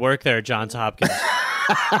really good work there at Johns Hopkins.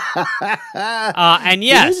 And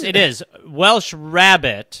yes, it is. Welsh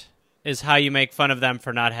rabbit is how you make fun of them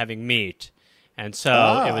for not having meat. And so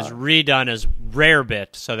it was redone as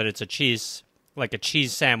rarebit so that it's a cheese, like a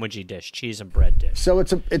cheese sandwichy dish, cheese and bread dish. So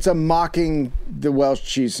it's a mocking the Welsh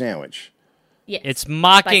cheese sandwich. Yes. It's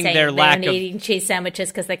mocking their lack of eating cheese sandwiches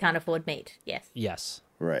because they can't afford meat. Yes. Yes.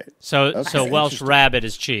 Right. So Welsh rabbit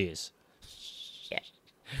is cheese. Yeah.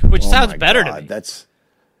 Which sounds better to me. That's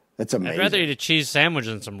amazing. I'd rather eat a cheese sandwich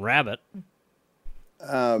than some rabbit.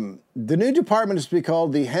 The new department is to be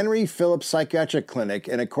called the Henry Phillips Psychiatric Clinic,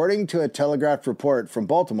 and according to a Telegraph report from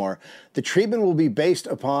Baltimore, the treatment will be based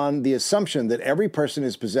upon the assumption that every person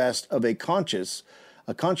is possessed of a conscious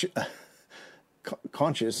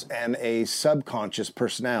and a subconscious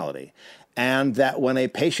personality, and that when a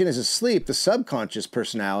patient is asleep, the subconscious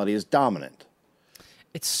personality is dominant.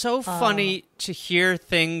 It's so funny to hear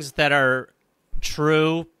things that are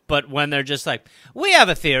true, but when they're just like, we have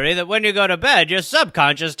a theory that when you go to bed, your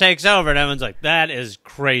subconscious takes over, and everyone's like, that is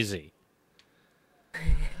crazy.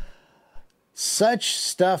 Such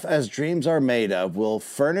stuff as dreams are made of will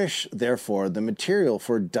furnish, therefore, the material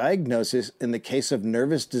for diagnosis in the case of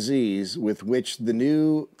nervous disease with which the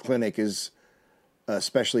new clinic is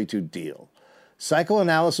specially to deal.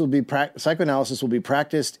 Psychoanalysis will be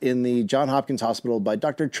practiced in the Johns Hopkins Hospital by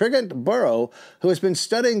Dr. Trigant Burrow, who has been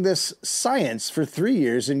studying this science for 3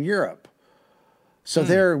 years in Europe. So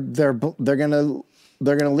they're gonna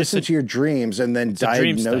listen to your dreams and then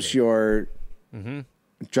diagnose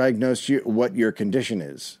what your condition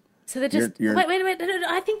is. So they're just wait. No,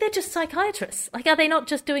 I think they're just psychiatrists. Like, are they not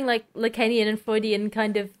just doing like Lacanian and Freudian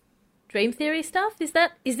kind of dream theory stuff? Is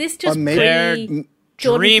this just they're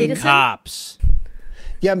dream cops?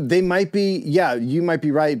 Yeah, they might be. Yeah, you might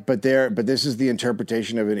be right, but this is the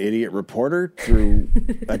interpretation of an idiot reporter through.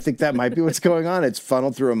 I think that might be what's going on. It's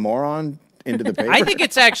funneled through a moron into the paper. I think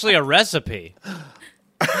it's actually a recipe.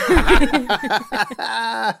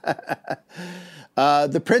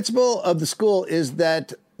 The principle of the school is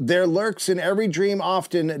that there lurks in every dream,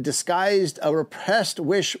 often disguised, a repressed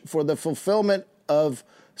wish for the fulfillment of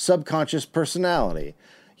subconscious personality.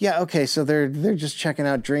 Yeah, okay, so they're just checking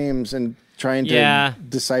out dreams and trying to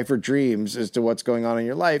decipher dreams as to what's going on in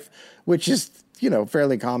your life, which is,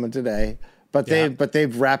 fairly common today. But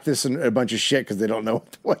they've wrapped this in a bunch of shit because they don't know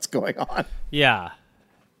what's going on. Yeah,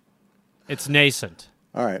 it's nascent.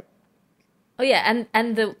 All right. Oh yeah,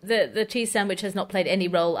 and the cheese sandwich has not played any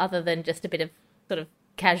role other than just a bit of sort of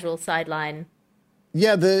casual sideline.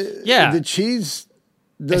 Yeah, the cheese.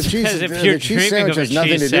 The cheese sandwich has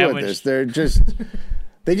nothing to do with this.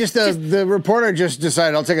 The reporter just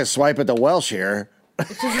decided, I'll take a swipe at the Welsh here.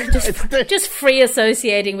 just free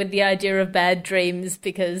associating with the idea of bad dreams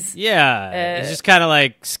because... Yeah, it's just kind of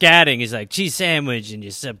like scatting. He's like, cheese sandwich and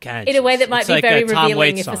your subconscious. In a way that might be like very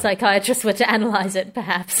revealing if a psychiatrist were to analyze it,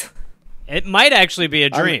 perhaps. It might actually be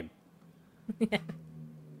a dream.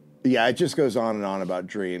 Yeah, it just goes on and on about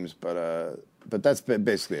dreams, but that's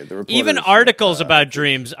basically it. Even articles about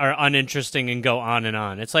dreams are uninteresting and go on and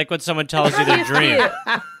on. It's like when someone tells you their dream.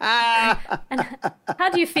 And how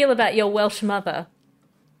do you feel about your Welsh mother?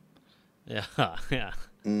 Yeah.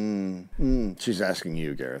 She's asking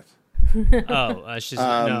you, Gareth. She's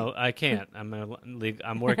no, I can't.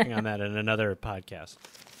 I'm working on that in another podcast.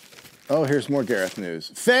 Oh, here's more Gareth news.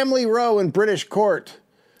 Family row in British court.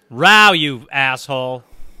 Row, you asshole.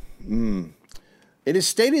 It is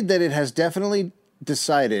stated that it has definitely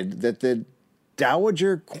decided that the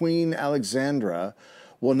Dowager Queen Alexandra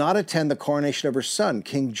will not attend the coronation of her son,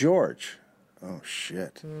 King George. Oh,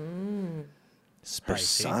 shit. Spicy. Her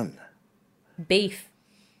son. Beef.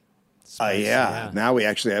 Spicy, yeah. Now we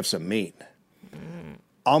actually have some meat.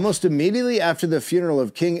 Almost immediately after the funeral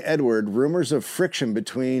of King Edward, rumors of friction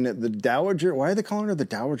between the Dowager... Why are they calling her the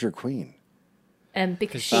Dowager Queen?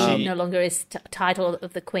 Because she no longer is title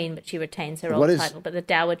of the Queen, but she retains her old title. But the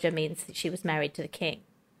Dowager means that she was married to the King,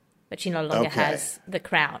 but she no longer has the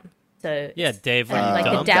crown. So Dave, like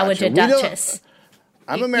the Dowager Duchess.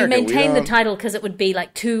 I'm American. You maintain the title because it would be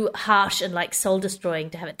like too harsh and like soul destroying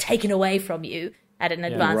to have it taken away from you at an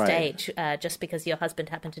advanced age, just because your husband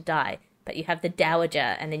happened to die. But you have the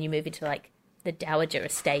Dowager, and then you move into like the Dowager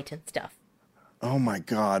estate and stuff. Oh my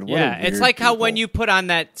God! It's like how when you put on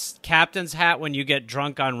that captain's hat when you get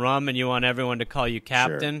drunk on rum and you want everyone to call you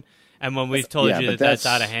captain, and when we've told you that's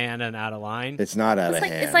out of hand and out of line, it's not out of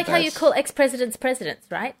hand. It's like how you call ex-presidents presidents,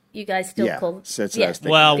 right? You guys still call.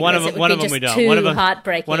 Well, one of them we don't. One of them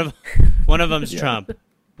heartbreaking. One of them's Trump.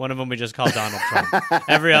 One of them we just call Donald Trump.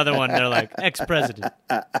 Every other one they're like ex-president.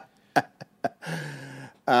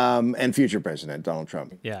 And future president Donald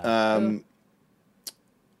Trump. Yeah.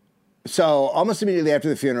 So, almost immediately after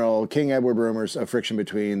the funeral, King Edward rumors of friction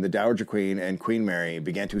between the Dowager Queen and Queen Mary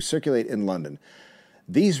began to circulate in London.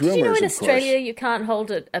 These rumors, Did you know in Australia you can't hold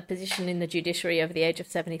a position in the judiciary over the age of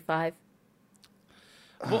 75?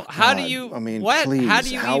 Well, how do you? I mean, what? please. How do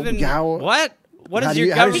you even? What? What how is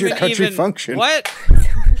your how government does your country even, function? What?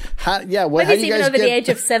 Maybe it's even over the age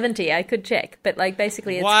of 70. I could check, but like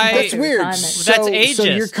basically, it's Why? That's weird. retirement. So, That's ageist. So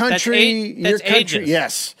your country, That's ageist.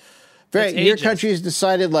 yes. Right, your country's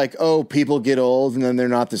decided like, oh, people get old and then they're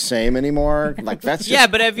not the same anymore. Like that's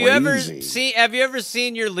just but have crazy. you ever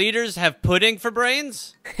seen your leaders have pudding for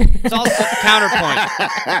brains? It's also counterpoint.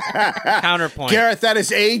 Gareth, that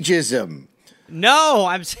is ageism. No,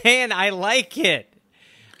 I'm saying I like it.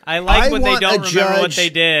 I like when they don't remember what they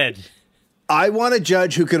did. I want a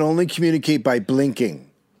judge who can only communicate by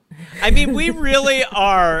blinking. I mean, we really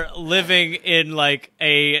are living in like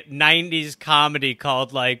a 90s comedy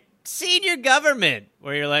called like Senior Government,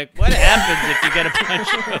 where you're like, what happens if you get a bunch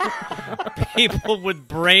of people with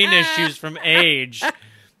brain issues from age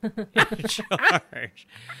in charge?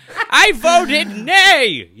 I voted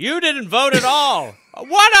nay. You didn't vote at all.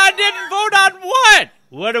 What? I didn't vote on what?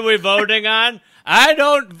 What are we voting on? I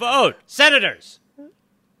don't vote. Senators.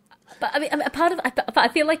 But I mean, I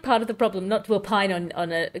feel like part of the problem, not to opine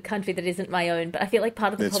on a country that isn't my own, but I feel like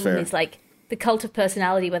part of the problem is like the cult of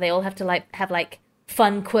personality, where they all have to like have like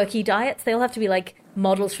fun, quirky diets. They all have to be like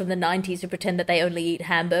models from the 90s who pretend that they only eat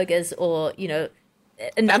hamburgers, or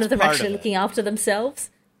and none of them are actually looking after themselves.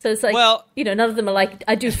 So it's like, none of them are like,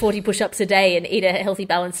 I do 40 push-ups a day and eat a healthy,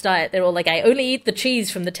 balanced diet. They're all like, I only eat the cheese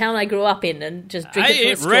from the town I grew up in and just drink it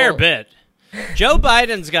for a straw. Rare bit. Joe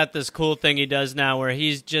Biden's got this cool thing he does now where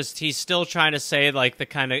he's still trying to say like the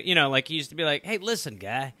kind of, like he used to be like, hey, listen,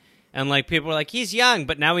 guy. And like people are like, he's young,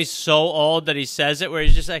 but now he's so old that he says it where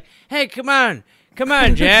he's just like, hey, come on,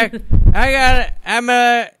 Jack.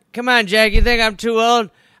 Come on, Jack. You think I'm too old?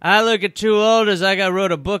 I look at too old as I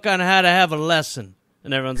wrote a book on how to have a lesson.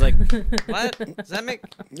 And everyone's like, what? Does that make...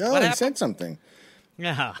 No, he said something.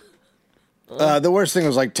 Yeah. The worst thing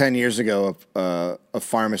was like 10 years ago, a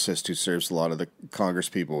pharmacist who serves a lot of the Congress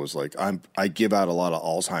people was like, I give out a lot of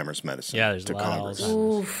Alzheimer's medicine to Congress.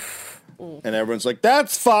 Oof. And everyone's like,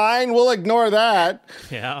 that's fine. We'll ignore that.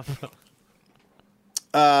 Yeah.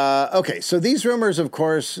 Okay, so these rumors, of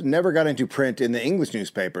course, never got into print in the English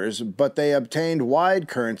newspapers, but they obtained wide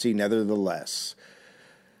currency nevertheless.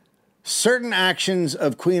 Certain actions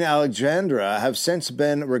of Queen Alexandra have since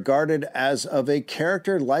been regarded as of a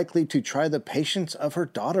character likely to try the patience of her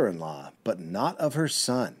daughter-in-law, but not of her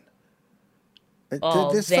son.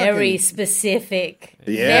 Very specific.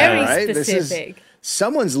 Yeah, very specific.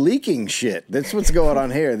 Someone's leaking shit. That's what's going on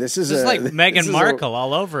here. This is like Meghan Markle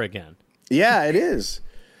all over again. Yeah, it is.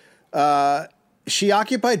 She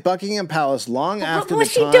occupied Buckingham Palace long after the time... What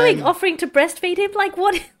was she doing? Offering to breastfeed him? Like,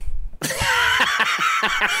 what...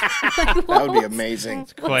 That would be amazing.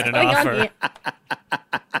 It's quite an offer.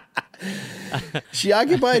 She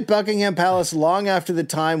occupied Buckingham Palace long after the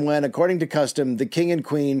time when, according to custom, the king and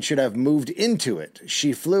queen should have moved into it.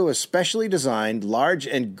 She flew a specially designed, large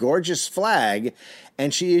and gorgeous flag,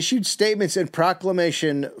 and she issued statements in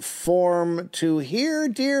proclamation form to hear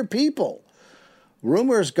dear people.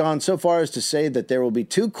 Rumors gone so far as to say that there will be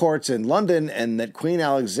 2 courts in London and that Queen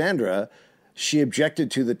Alexandra, she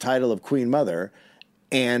objected to the title of Queen Mother,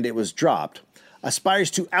 and it was dropped,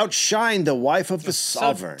 aspires to outshine the wife of the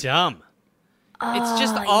sovereign. So dumb. It's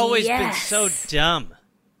just always been so dumb.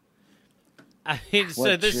 I mean,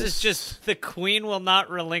 so this is just the queen will not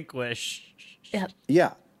relinquish. Yep.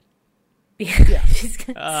 Yeah. She's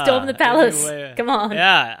going to storm the palace. Anyway, come on.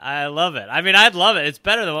 Yeah, I love it. I mean, I'd love it. It's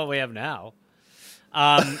better than what we have now.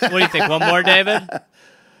 What do you think? One more, David?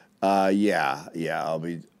 Yeah, I'll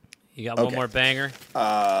be... You got one more banger?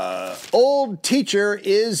 Old teacher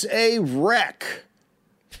is a wreck.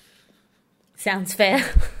 Sounds fair.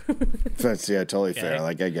 That's totally fair.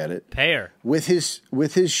 Like, I get it. Pay her. With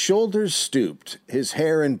his shoulders stooped, his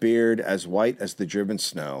hair and beard as white as the driven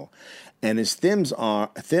snow, and his thin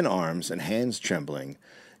arms and hands trembling,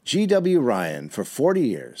 G.W. Ryan, for 40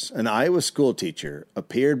 years, an Iowa school teacher,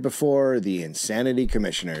 appeared before the Insanity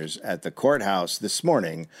Commissioners at the courthouse this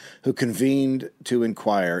morning, who convened to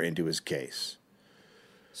inquire into his case.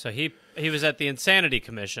 So he was at the Insanity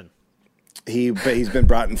Commission. He's been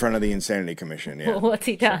brought in front of the Insanity Commission, yeah. What's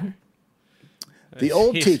he done? The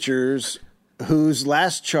old teachers, whose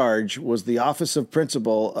last charge was the office of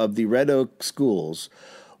principal of the Red Oak schools,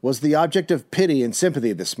 was the object of pity and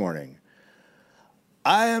sympathy this morning.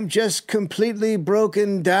 I am just completely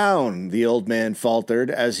broken down, the old man faltered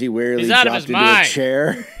as he wearily dropped into a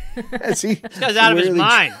chair. This guy's out of his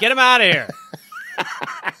mind. Get him out of here.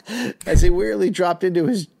 As he wearily dropped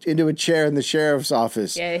into a chair in the sheriff's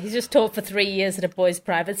office. Yeah, he's just taught for 3 years at a boys'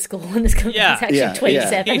 private school, and he's actually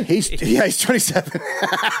 27. Yeah. He's 27.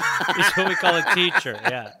 He's what we call a teacher,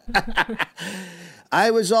 yeah. I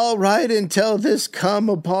was all right until this come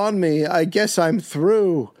upon me. I guess I'm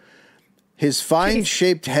through. His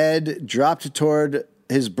fine-shaped head dropped toward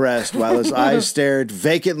his breast while his eyes stared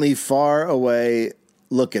vacantly far away.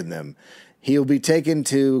 Look at them. He'll be taken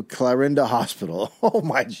to Clarinda Hospital. Oh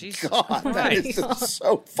my Jesus God, that Christ. is just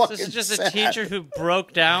so fucking This is just sad. a teacher who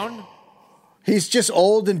broke down. He's just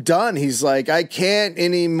old and done. He's like, I can't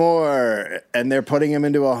anymore, and they're putting him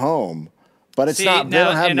into a home. But it's See, not. They now,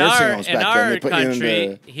 don't have in nursing our, homes in back our then. They put you country,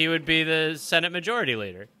 into. he would be the Senate Majority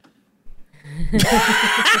Leader. Be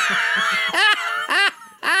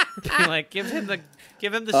like, give him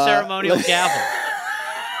the ceremonial gavel.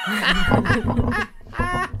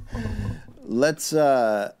 Let's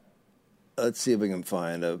see if we can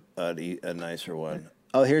find a nicer one.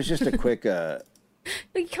 Oh, here's just a quick.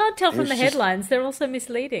 You can't tell from the Here's just- headlines. They're also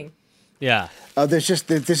misleading. Yeah. This is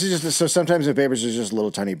just so sometimes in papers there's just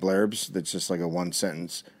little tiny blurbs that's just like a one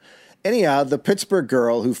sentence. Anyhow, the Pittsburgh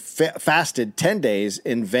girl who fasted 10 days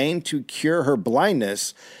in vain to cure her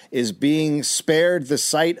blindness is being spared the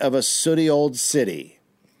sight of a sooty old city.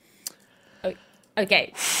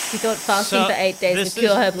 Okay, she thought fasting So, for 8 days this would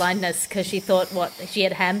cure is- her blindness because she thought she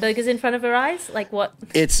had hamburgers in front of her eyes? Like what?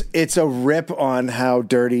 It's a rip on how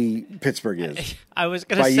dirty Pittsburgh is I was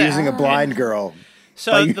going by to say. using a blind girl.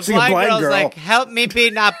 So by the using a blind blind girl's girl. like, help me be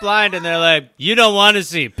not blind. And they're like, you don't want to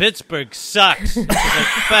see. Pittsburgh sucks. She's like,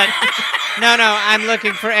 but no, I'm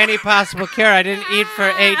looking for any possible cure. I didn't eat for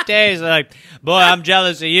 8 days. They're like, boy, I'm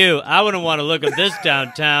jealous of you. I wouldn't want to look at this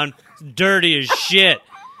downtown. It's dirty as shit.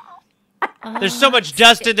 There's so much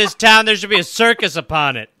dust in this town, there should be a circus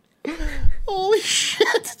upon it. Holy shit,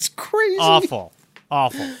 it's crazy. Awful. Oh,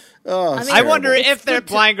 I wonder It's if their good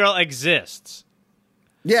to- blind girl exists.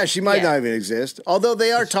 yeah, she might Yeah. not even exist. Although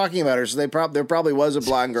they are talking about her, so there probably was a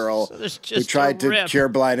blind girl there's who just tried a to rip. cure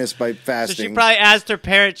blindness by So fasting. she probably asked her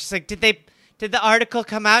parents, she's like, did the article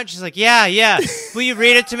come out? She's like, yeah. Will you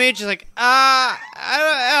read it to me? And she's like, I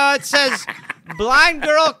don't know. It says, blind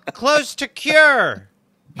girl close to cure.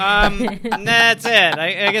 That's it.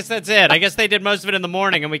 I guess that's it. I guess they did most of it in the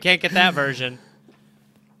morning, and we can't get that version.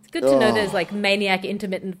 It's good to know there's like maniac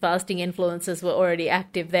intermittent fasting influencers were already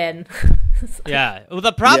active then. Yeah. Well,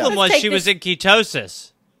 the problem Yeah. was Let's she take was this- in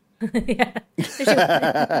ketosis.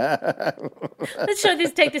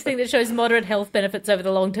 Let's take this thing that shows moderate health benefits over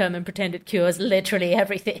the long term and pretend it cures literally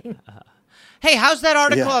everything. Hey, how's that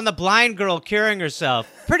article Yeah. on the blind girl curing herself?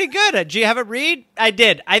 Pretty good. Did you have it read? I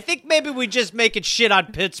did. I think maybe we just make it shit on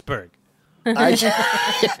Pittsburgh. I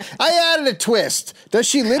added a twist. Does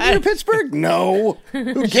she live near Pittsburgh? No. Who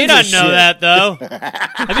She gives a doesn't know shit? that, though.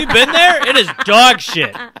 Have you been there? It is dog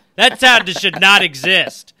shit. That town should not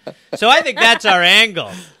exist. So I think that's our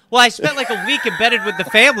angle. Well, I spent like a week embedded with the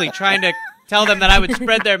family trying to tell them that I would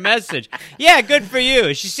spread their message. Yeah, good for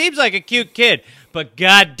you. She seems like a cute kid. But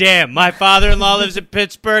goddamn, my father-in-law lives in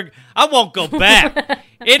Pittsburgh. I won't go back.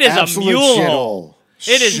 It is Absolute a mule shithole. hole.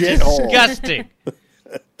 It is Shithole. disgusting.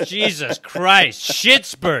 Jesus Christ.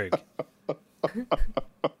 Shitsburg.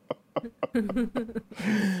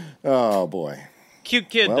 Oh boy. Cute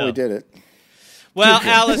kid, Well, though. we did it. Well,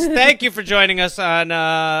 Alice, thank you for joining us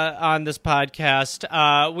on this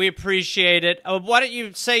podcast. We appreciate it. Why don't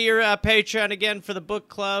you say your Patreon again for the book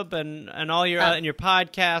club and all your and your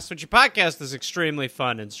podcast? Which your podcast is extremely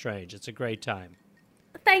fun and strange. It's a great time.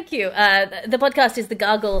 Thank you. The podcast is The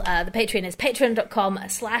Gargle. The Patreon is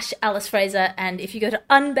patreon.com/Alice Fraser. And if you go to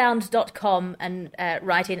unbound.com and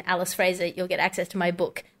write in Alice Fraser, you'll get access to my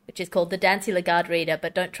book, which is called The Dancy Lagarde Reader.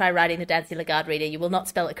 But don't try writing The Dancy Lagarde Reader. You will not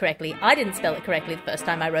spell it correctly. I didn't spell it correctly the first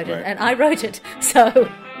time I wrote it, Right. and I wrote it. So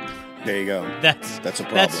There you go. That's a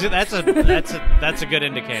problem. That's a good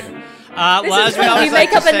indicator. Well, this as is we when always you like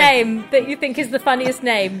make to up a say- name that you think is the funniest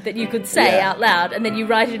name that you could say Yeah. out loud, and then you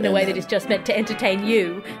write it in a And way then- that is just meant to entertain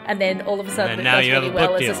you, and then all of a sudden And it now goes you have really a book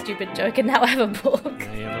well as deal. a stupid joke, and now I have a book.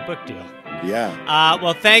 Now you have a book deal. Yeah.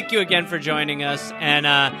 Well, thank you again for joining us. And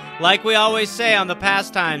like we always say on the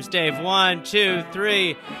pastimes, Dave, 1, 2,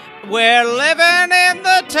 3, we're living in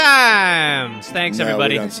the times. Thanks, No,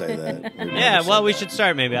 everybody. we don't say that. We Yeah, never well, say we that. should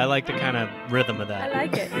start maybe. I like the kind of rhythm of I that.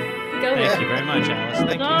 like it. Go Thank ahead. you very much, Alice.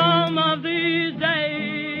 Thank you. Some of these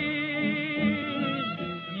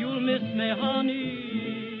days you'll miss me, honey.